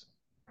 times.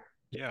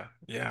 Yeah.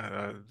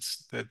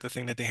 It's the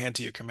thing that they hand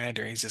to your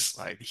commander, he's just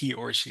like, he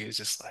or she is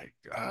just like,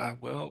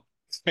 well,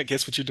 I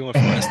guess what you're doing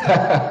for us then.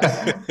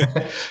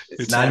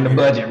 It's It's not in time the here.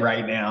 budget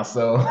right now,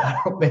 so I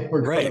don't think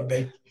we're going to Right.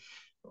 make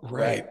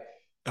Right. right.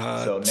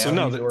 So So now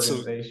no, these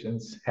so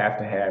organizations have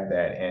to have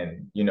that.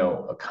 And,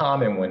 a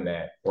common one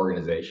that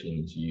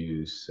organizations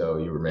use. So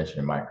you were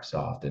mentioning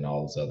Microsoft and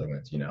all those other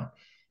ones,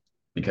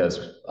 because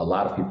a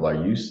lot of people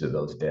are used to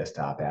those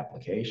desktop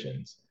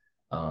applications.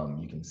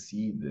 You can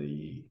see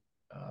the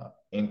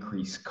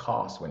increased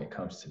cost when it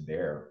comes to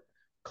their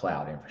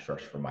cloud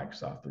infrastructure for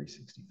Microsoft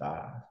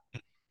 365.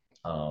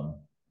 Um,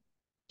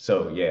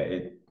 so yeah,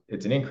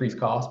 it's an increased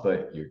cost,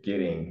 but you're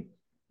getting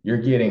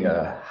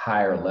a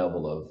higher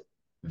level of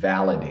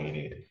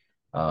validated,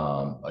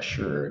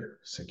 assured right.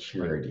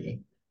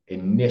 security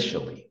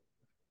initially.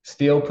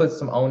 Still puts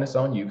some onus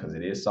on you because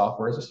it is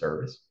software as a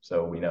service.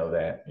 So we know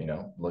that,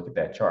 look at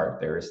that chart.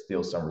 There is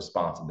still some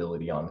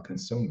responsibility on the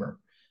consumer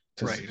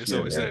to Right. It's secure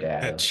always their that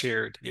data.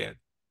 shared, yeah,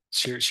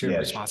 shared Yeah,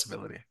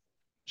 responsibility.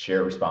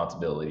 share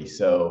responsibility.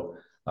 So,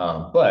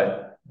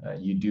 but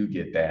you do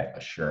get that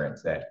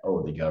assurance that,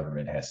 oh, the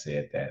government has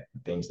said that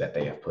things that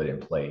they have put in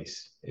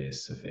place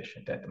is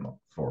sufficient at the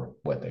moment for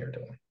what they are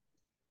doing.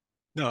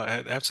 No,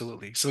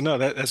 absolutely. So no,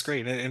 that's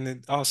great. And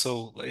then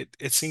also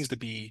it seems to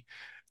be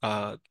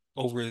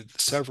over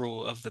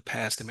several of the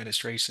past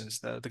administrations,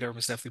 the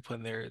government's definitely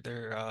putting their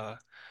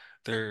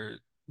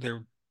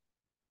their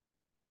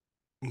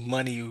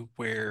money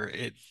where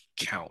it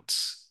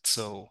counts.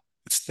 So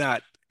it's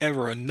not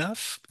ever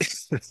enough,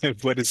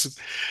 but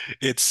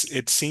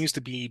it seems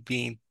to be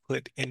being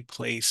put in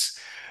place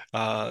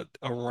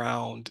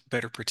around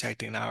better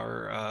protecting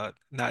our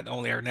not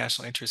only our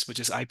national interests, but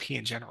just IP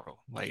in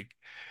general. Like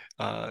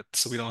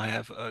so we don't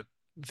have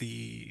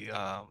the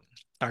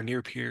our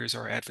near peers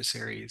or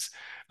adversaries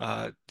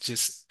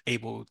just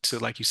able to,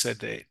 like you said,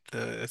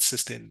 the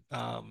assistant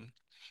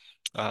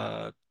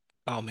uh,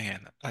 oh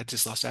man, I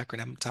just lost the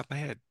acronym on the top of my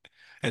head.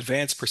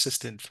 Advanced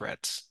Persistent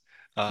Threats.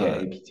 Yeah,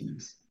 Uh,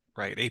 APTs.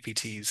 right,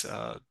 APTs.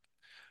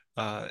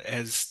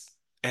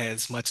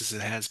 As much as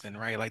it has been,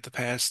 right? Like the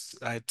past,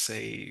 I'd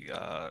say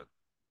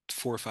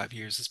 4 or 5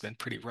 years has been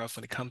pretty rough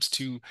when it comes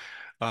to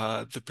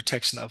the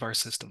protection of our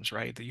systems,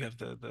 right? That you have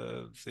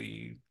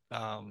the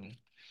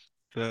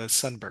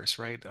sunburst,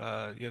 right?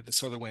 You have the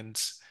solar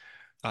winds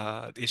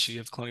issue, you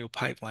have Colonial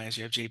Pipelines,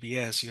 you have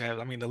JBS, you have,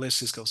 I mean, the list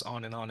just goes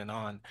on and on and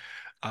on.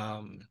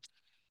 Um,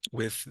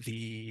 with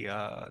the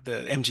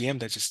MGM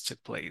that just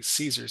took place,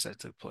 Caesars that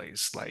took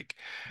place, like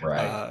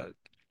Right. uh,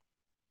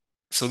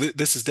 so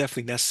this is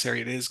definitely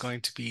necessary. It is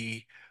going to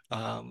be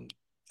um,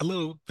 a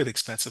little bit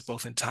expensive,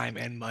 both in time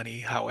and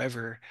money.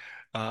 However,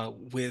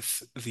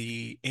 with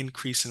the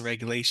increase in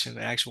regulation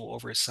and actual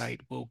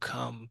oversight will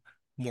come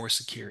more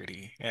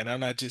security. And I'm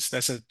not just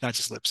not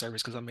just lip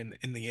service because I'm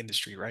in the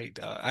industry, right?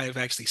 I have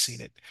actually seen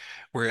it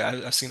where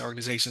I've seen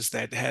organizations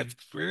that have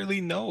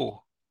really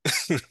no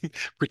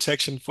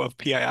protection of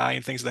PII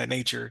and things of that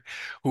nature,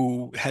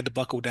 who had to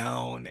buckle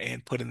down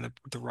and put in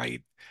the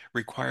right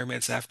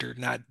requirements after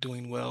not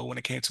doing well when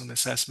it came to an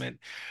assessment.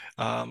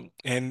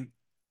 And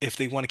if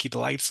they want to keep the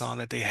lights on,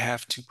 that they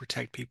have to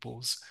protect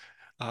people's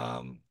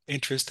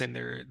interest and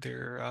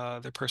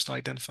their personal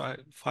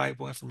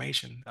identifiable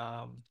information.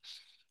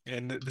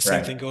 And the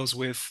same thing Right. goes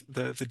with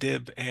the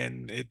DIB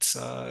and its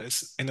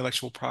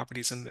intellectual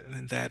properties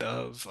and that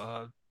of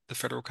the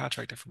federal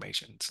contract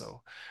information.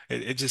 So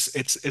it just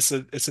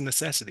it's a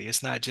necessity.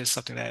 It's not just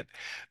something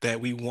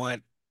that we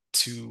want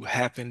to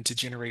happen to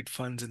generate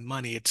funds and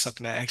money. It's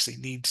something that actually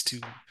needs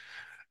to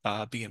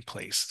be in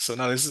place. So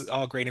no, this is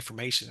all great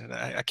information, and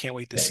I can't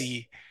wait to Yes.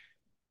 see,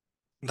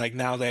 like,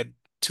 now that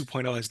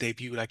 2.0 has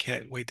debuted. I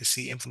can't wait to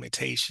see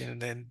implementation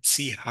and then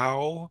see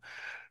how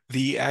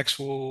the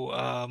actual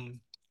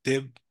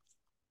DIB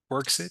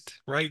works it,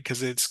 right?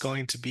 Because it's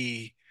going to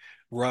be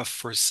rough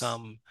for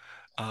some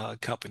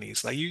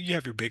companies. Like you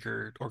have your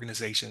bigger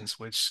organizations,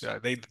 which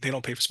they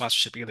don't pay for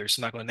sponsorship either,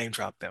 so I'm not going to name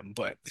drop them,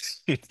 but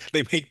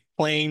they make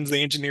planes,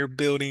 they engineer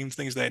buildings,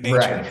 things of that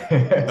nature.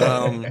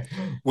 Um, Right.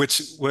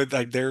 which would,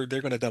 like, they're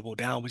going to double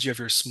down, but you have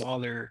your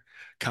smaller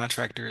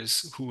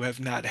contractors who have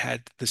not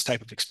had this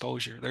type of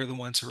exposure. They're the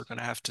ones who are going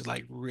to have to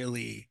like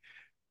really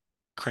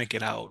crank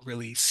it out,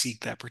 really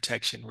seek that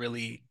protection,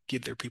 really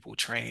get their people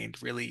trained,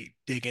 really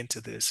dig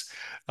into this,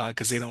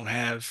 because they don't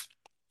have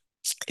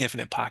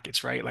infinite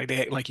pockets, right? Like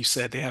like you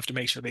said, they have to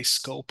make sure they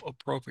scope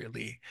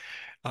appropriately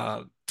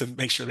to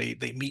make sure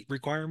they meet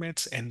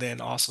requirements and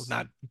then also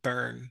not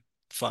burn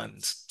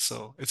funds.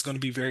 So it's going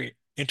to be very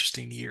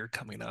interesting year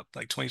coming up,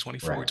 like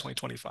 2024, Right.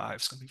 2025.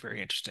 It's going to be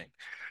very interesting.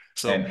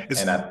 So And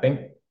it's I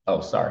think,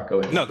 oh, sorry, go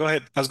no, ahead. go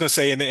ahead. I was going to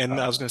say, and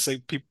I was Uh, going to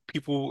say,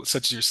 people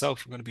such as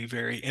yourself are going to be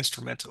very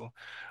instrumental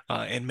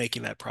in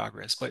making that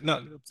progress. But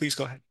no, please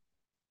go ahead.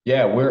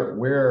 Yeah,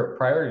 we're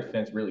priority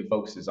defense really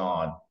focuses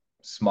on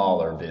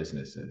smaller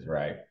businesses,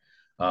 right?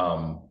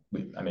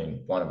 I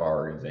mean, one of our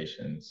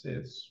organizations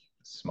is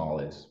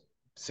small as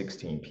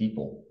 16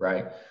 people,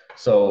 right?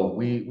 So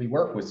we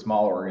work with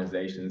small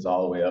organizations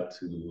all the way up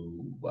to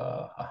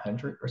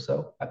 100 or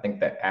so. I think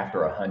that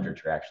after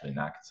 100, you're actually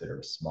not considered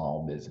a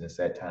small business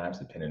at times,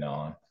 depending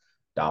on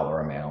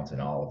dollar amounts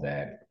and all of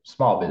that.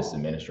 Small Business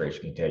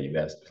Administration can tell you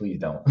best. Please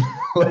don't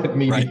let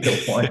me be Right.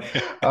 the one.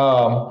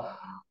 Um,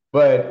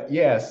 but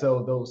yeah,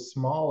 so those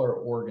smaller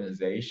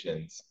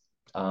organizations,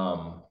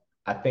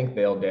 I think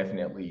they'll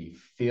definitely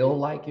feel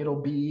like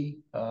it'll be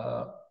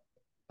a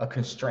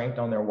constraint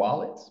on their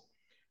wallets.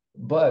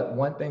 But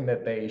one thing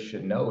that they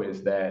should know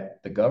is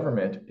that the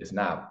government is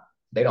not,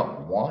 they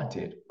don't want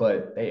it,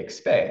 but they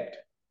expect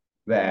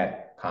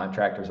that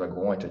contractors are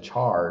going to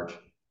charge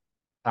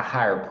a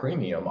higher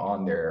premium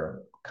on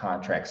their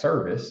contract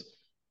service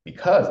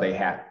because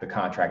the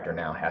contractor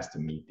now has to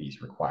meet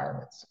these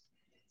requirements.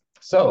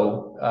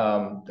 So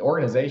the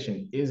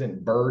organization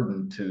isn't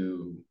burdened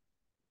to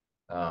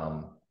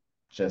um,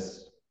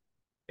 just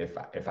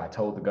if I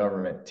told the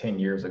government 10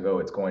 years ago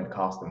it's going to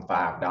cost them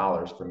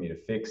 $5 for me to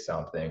fix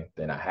something,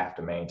 then I have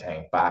to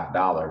maintain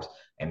 $5.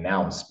 And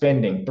now I'm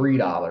spending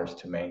 $3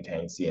 to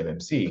maintain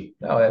CMMC.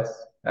 No,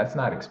 that's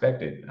not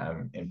expected.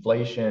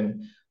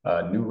 Inflation,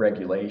 new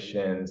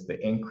regulations, the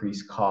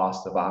increased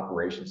cost of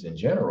operations in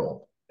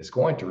general is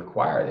going to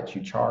require that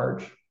you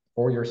charge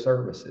for your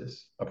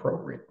services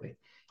appropriately,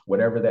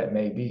 whatever that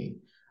may be.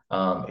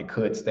 It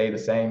could stay the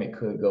same, it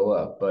could go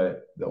up,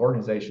 but the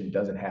organization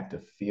doesn't have to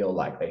feel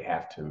like they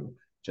have to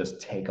just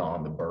take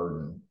on the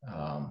burden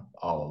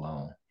all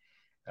alone.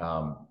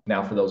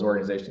 Now, for those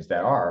organizations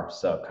that are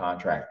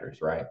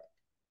subcontractors, right,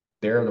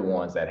 they're the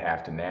ones that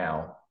have to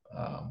now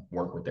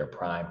work with their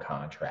prime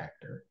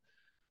contractor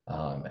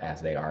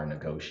as they are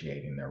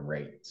negotiating their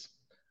rates.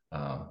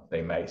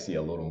 They may see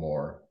a little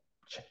more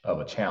of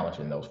a challenge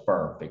in those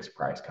firm fixed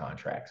price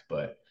contracts,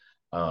 but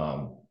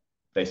um,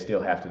 they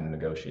still have to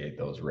negotiate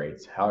those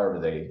rates however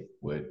they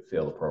would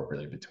feel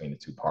appropriately between the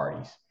two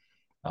parties.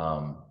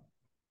 Um,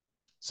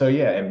 so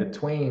yeah, in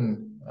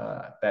between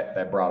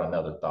that brought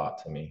another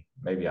thought to me.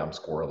 Maybe I'm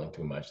squirreling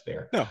too much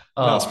there. No,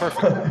 no, it's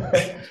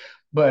perfect.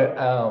 But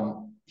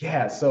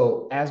yeah,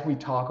 so as we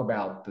talk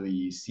about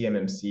the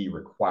CMMC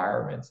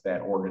requirements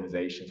that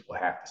organizations will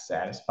have to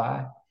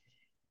satisfy,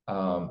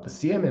 the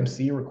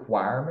CMMC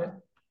requirement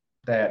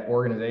that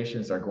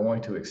organizations are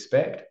going to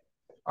expect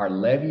are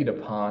levied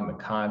upon the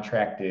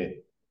contract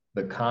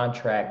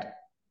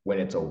when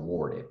it's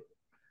awarded.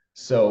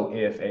 So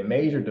if a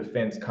major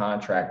defense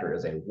contractor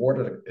is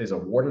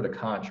awarded a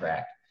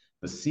contract,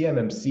 the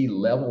CMMC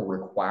level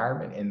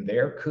requirement in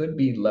there could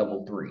be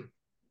level 3.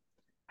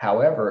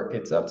 However,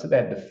 it's up to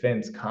that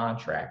defense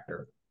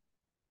contractor,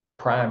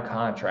 prime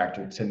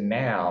contractor, to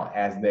now,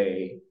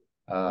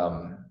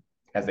 um,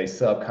 as they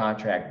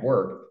subcontract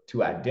work,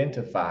 to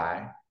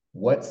identify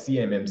what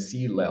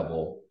CMMC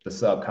level the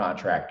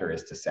subcontractor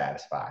is to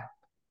satisfy.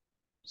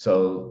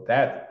 So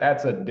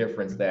that's a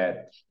difference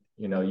that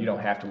you don't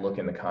have to look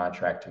in the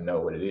contract to know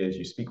what it is.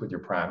 You speak with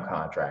your prime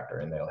contractor,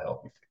 and they'll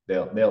help you.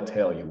 They'll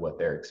tell you what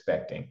they're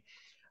expecting.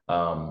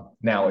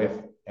 Now, if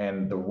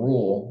and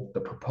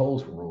the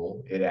proposed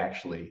rule, it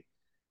actually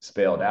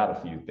spelled out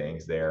a few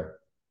things there.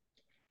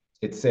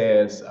 It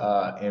says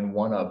in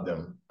one of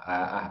them,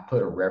 I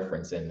put a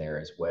reference in there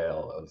as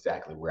well of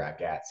exactly where I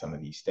got some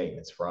of these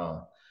statements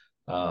from.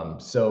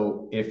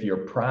 So if your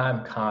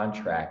prime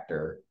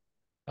contractor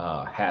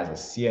has a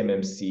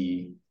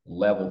CMMC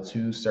level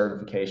 2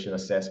 certification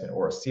assessment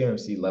or a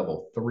CMMC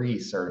level 3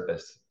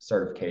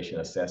 certification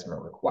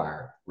assessment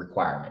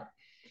requirement,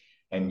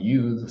 and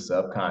you, the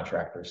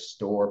subcontractor,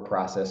 store,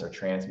 process, or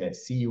transmit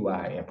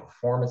CUI and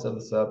performance of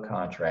the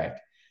subcontract,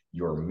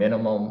 your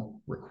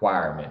minimum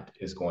requirement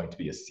is going to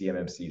be a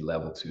CMMC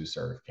level 2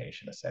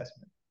 certification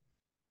assessment.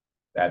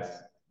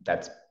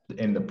 That's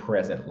in the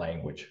present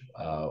language,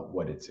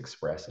 what it's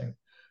expressing.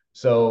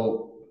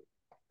 So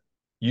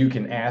you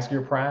can ask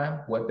your prime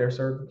what their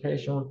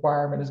certification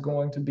requirement is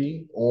going to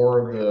be,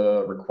 or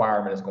the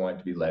requirement is going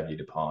to be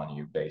levied upon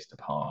you based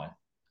upon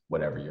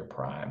whatever your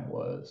prime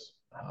was,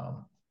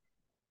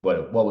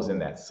 what was in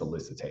that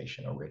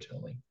solicitation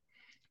originally.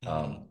 Mhm.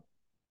 Um,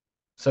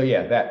 so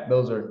yeah,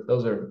 those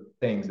are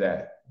things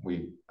that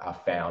I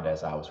found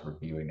as I was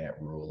reviewing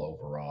that rule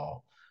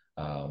overall.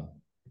 Um,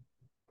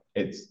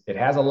 it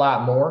has a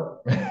lot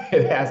more.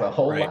 It has a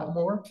whole Right. lot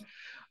more.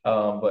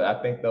 But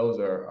I think those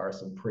are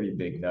some pretty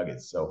big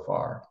nuggets so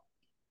far.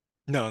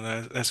 No,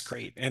 no, that's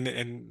great.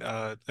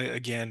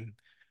 Again,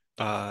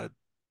 uh,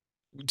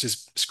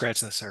 just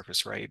scratching the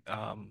surface, right?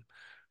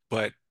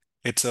 But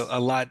it's a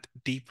lot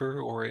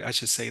deeper, or I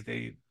should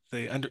say,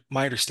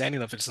 my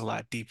understanding of it is a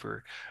lot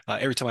deeper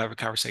every time I have a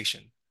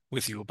conversation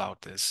with you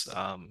about this.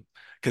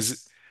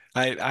 Because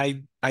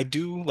I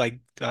do like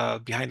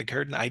behind the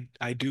curtain,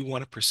 I do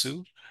want to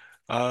pursue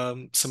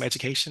some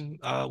education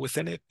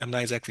within it. I'm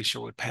not exactly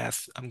sure what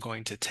path I'm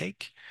going to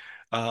take.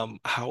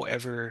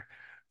 However,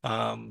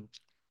 um,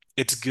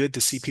 it's good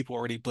to see people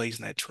already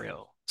blazing that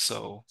trail.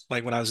 So,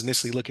 like when I was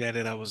initially looking at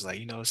it, I was like,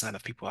 there's not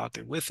enough people out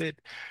there with it.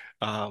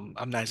 I'm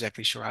not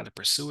exactly sure how to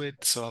pursue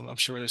it. So I'm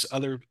sure there's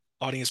other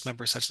audience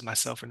members such as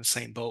myself in the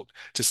same boat.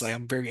 Just like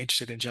I'm very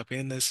interested in jumping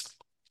in this,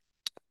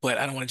 but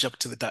I don't want to jump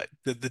to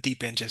the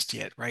deep end just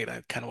yet, right?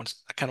 I kind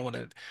of want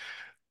to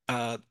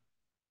uh,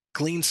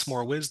 glean some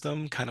more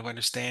wisdom, kind of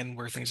understand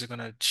where things are going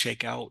to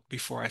shake out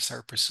before I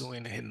start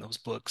pursuing and hitting those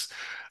books,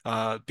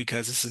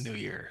 because it's a new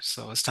year.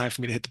 So it's time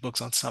for me to hit the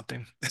books on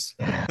something.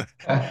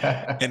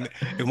 And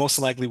it most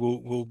likely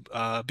will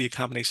be a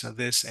combination of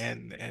this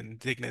and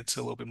digging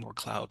into a little bit more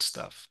cloud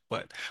stuff.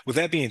 But with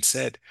that being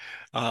said,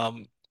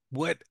 um,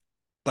 what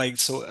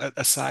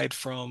aside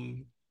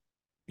from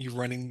you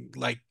running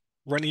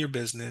your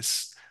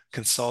business,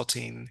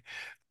 consulting,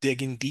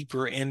 digging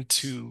deeper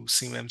into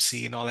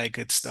CMMC and all that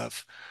good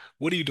stuff,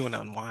 what are you doing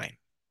to unwind?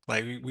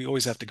 Like we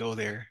always have to go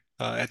there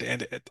at the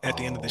end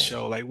of the Oh,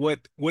 show. Like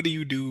what do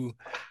you do?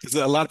 Because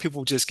a lot of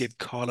people just get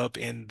caught up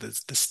in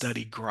the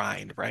study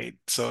grind, right?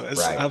 So right.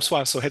 that's why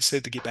I'm so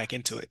hesitant to get back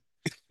into it.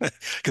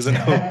 Because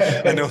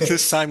I know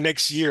this time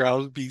next year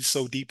I'll be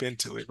so deep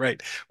into it,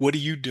 right? What are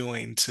you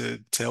doing to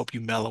help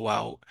you mellow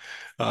out,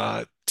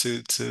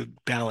 to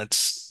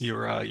balance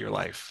your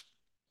life?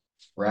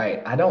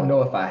 Right. I don't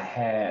know if I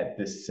had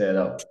this set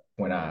up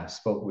when I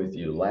spoke with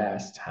you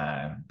last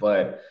time,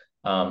 but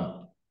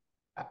um,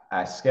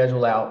 I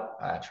schedule out.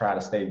 I try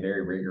to stay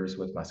very rigorous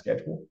with my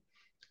schedule,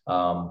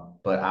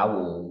 but I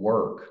will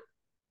work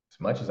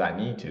as much as I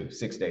need to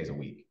 6 days a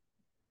week.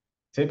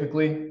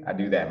 Typically, I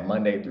do that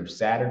Monday through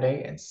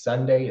Saturday, and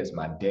Sunday is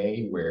my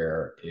day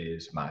where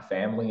is my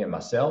family and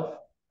myself.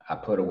 I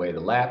put away the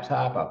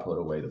laptop, I put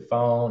away the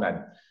phone,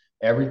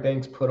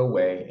 everything's put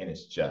away, and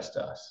it's just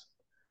us.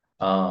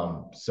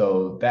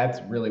 So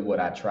that's really what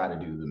I try to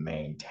do to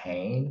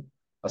maintain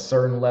a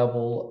certain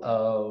level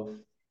of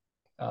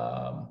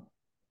um,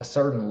 a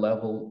certain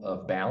level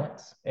of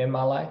balance in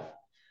my life.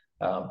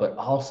 But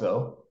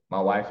also, my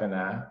wife and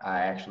I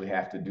actually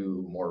have to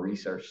do more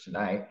research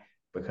tonight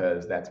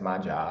because that's my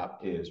job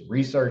is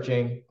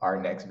researching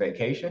our next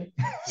vacation.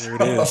 There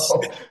it is.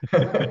 So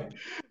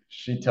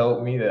she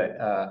told me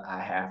that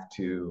I have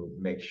to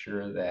make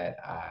sure that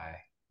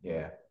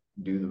yeah,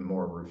 do the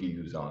more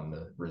reviews on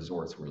the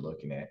resorts we're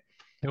looking at.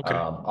 Okay.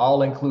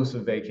 All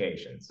inclusive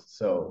vacations.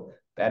 So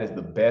that is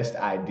the best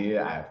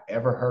idea I've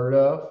ever heard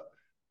of.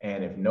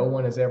 And if no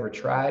one has ever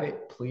tried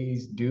it,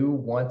 please do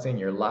once in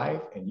your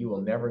life and you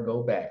will never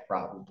go back,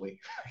 probably.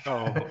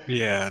 Oh,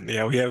 yeah.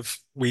 Yeah, we have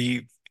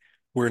we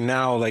we're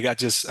now like I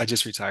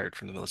just retired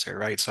from the military,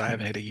 right? So I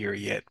haven't hit a year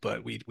yet,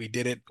 but we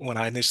did it when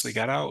I initially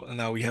got out, and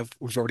now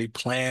we've already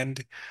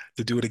planned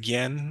to do it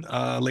again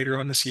later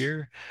on this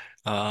year.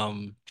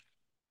 Um,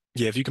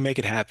 Yeah, if you can make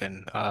it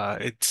happen,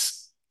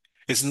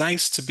 it's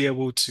nice to be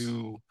able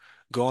to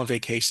go on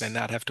vacation and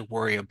not have to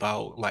worry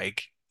about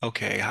like,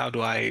 okay, how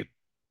do I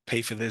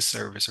pay for this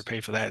service or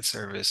pay for that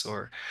service,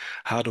 or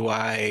how do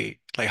I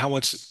like how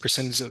much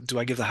do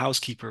I give the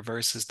housekeeper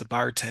versus the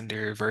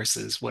bartender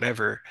versus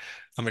whatever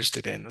I'm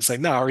interested in? It's like,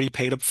 no, I already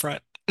paid up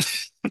front.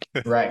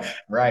 Right,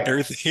 right.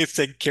 Everything is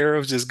taken care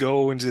of. Just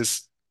go and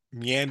just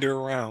meander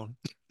around.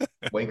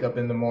 Wake up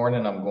in the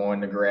morning, I'm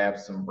going to grab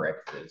some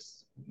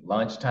breakfast.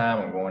 Lunchtime,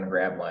 I'm going to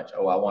grab lunch.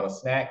 Oh, I want a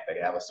snack. They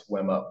have a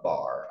swim up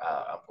bar.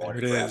 I'm going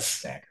There to it grab a is.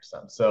 snack or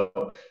something.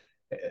 So,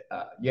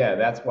 yeah,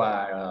 that's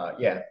why.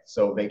 Yeah,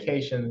 so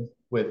vacation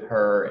with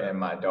her and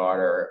my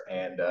daughter,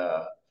 and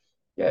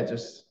yeah,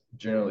 just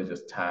generally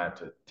just time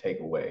to take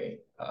away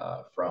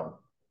from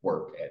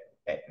work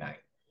at night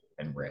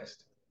and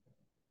rest.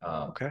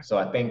 Okay. So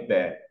I think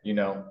that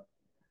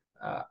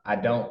I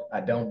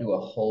don't do a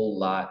whole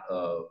lot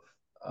uh,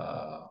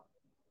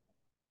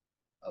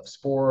 of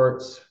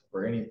sports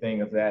or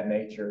anything of that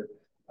nature.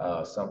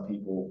 Some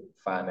people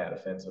find that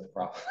offensive,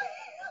 probably,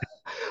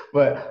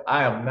 but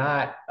I am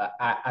not.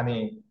 I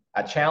mean,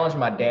 I challenge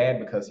my dad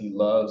because he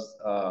loves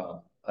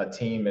a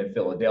team in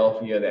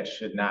Philadelphia that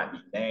should not be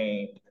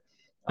named,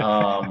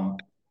 um,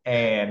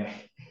 and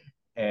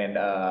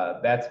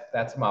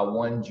that's my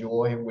one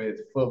joy with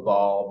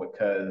football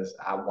because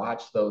I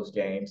watch those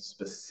games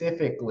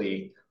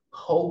specifically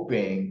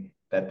hoping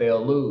that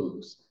they'll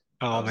lose.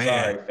 Oh I'm man.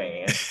 sorry,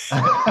 fans.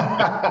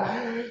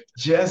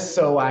 Just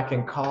so I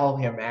can call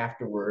him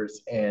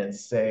afterwards and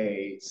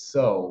say,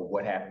 "So,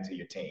 what happened to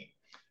your team?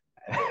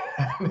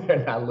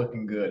 They're not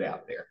looking good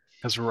out there."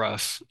 That's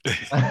rough.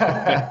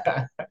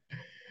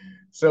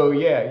 So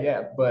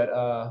yeah, but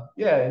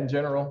yeah, in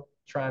general,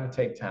 trying to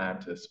take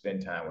time to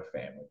spend time with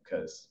family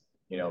because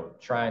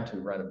trying to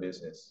run a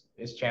business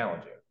is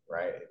challenging,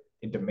 right?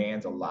 It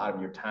demands a lot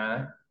of your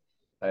time,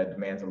 it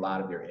demands a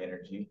lot of your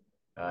energy,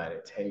 and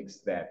it takes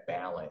that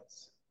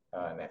balance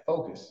and that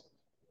focus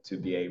to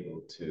be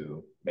able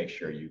to make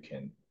sure you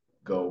can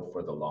go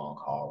for the long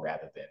haul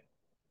rather than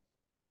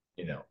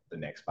the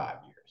next 5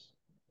 years.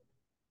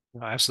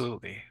 No,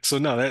 absolutely. So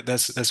no,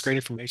 that's great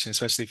information,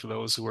 especially for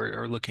those who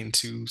are looking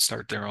to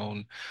start their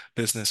own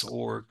business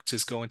or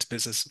just go into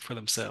business for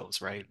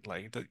themselves, right?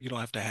 Like you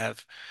don't have to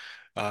have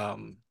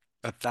um,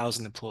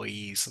 1,000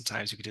 employees.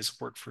 Sometimes you could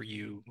just work for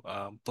you,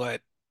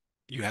 but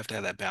you have to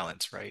have that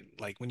balance, right?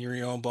 Like when you're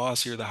your own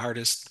boss, you're the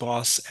hardest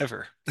boss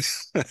ever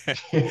because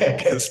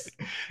Yes,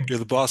 you're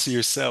the boss of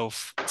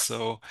yourself.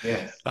 So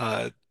yes.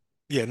 uh,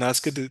 yeah, no, it's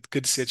good to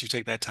see that you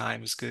take that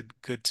time. It's good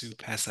to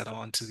pass that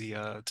on to the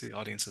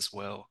audience as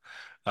well.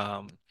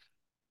 Um,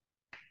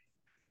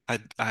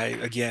 I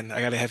again, I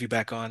gotta have you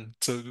back on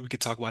so we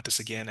could talk about this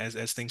again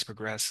as things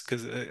progress.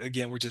 Because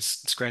again, we're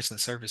just scratching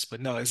the surface.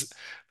 But no, it's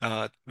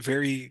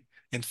very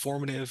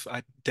informative.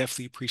 I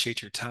definitely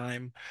appreciate your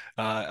time.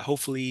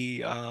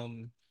 Hopefully,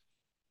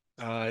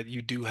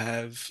 you do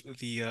have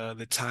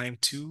the time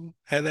to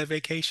have that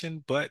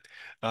vacation, but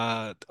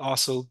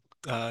also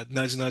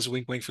nudge, nudge,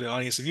 wink, wink for the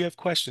audience. If you have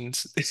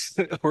questions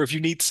or if you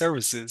need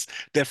services,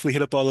 definitely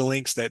hit up all the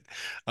links that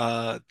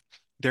uh,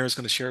 Darren's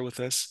going to share with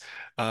us.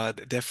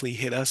 Definitely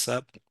hit us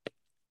up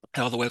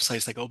at all the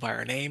websites that go by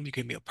our name. You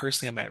can meet me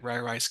personally. I'm at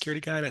RYRY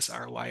Security Guy. That's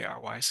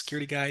RYRY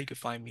Security Guy. You can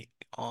find me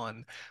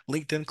on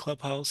LinkedIn,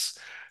 Clubhouse,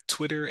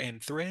 Twitter,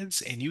 and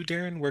Threads. And you,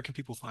 Darren, where can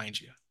people find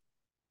you?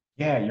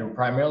 Yeah, you're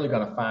primarily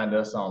going to find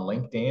us on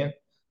LinkedIn,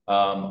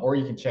 or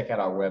you can check out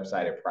our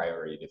website at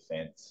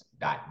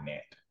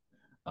prioritydefense.net.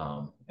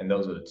 And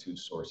those are the two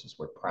sources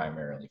we're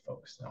primarily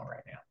focused on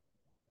right now.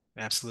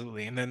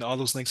 Absolutely. And then all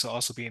those links will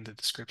also be in the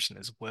description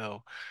as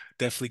well.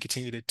 Definitely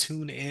continue to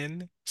tune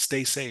in,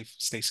 stay safe,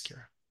 stay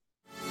secure.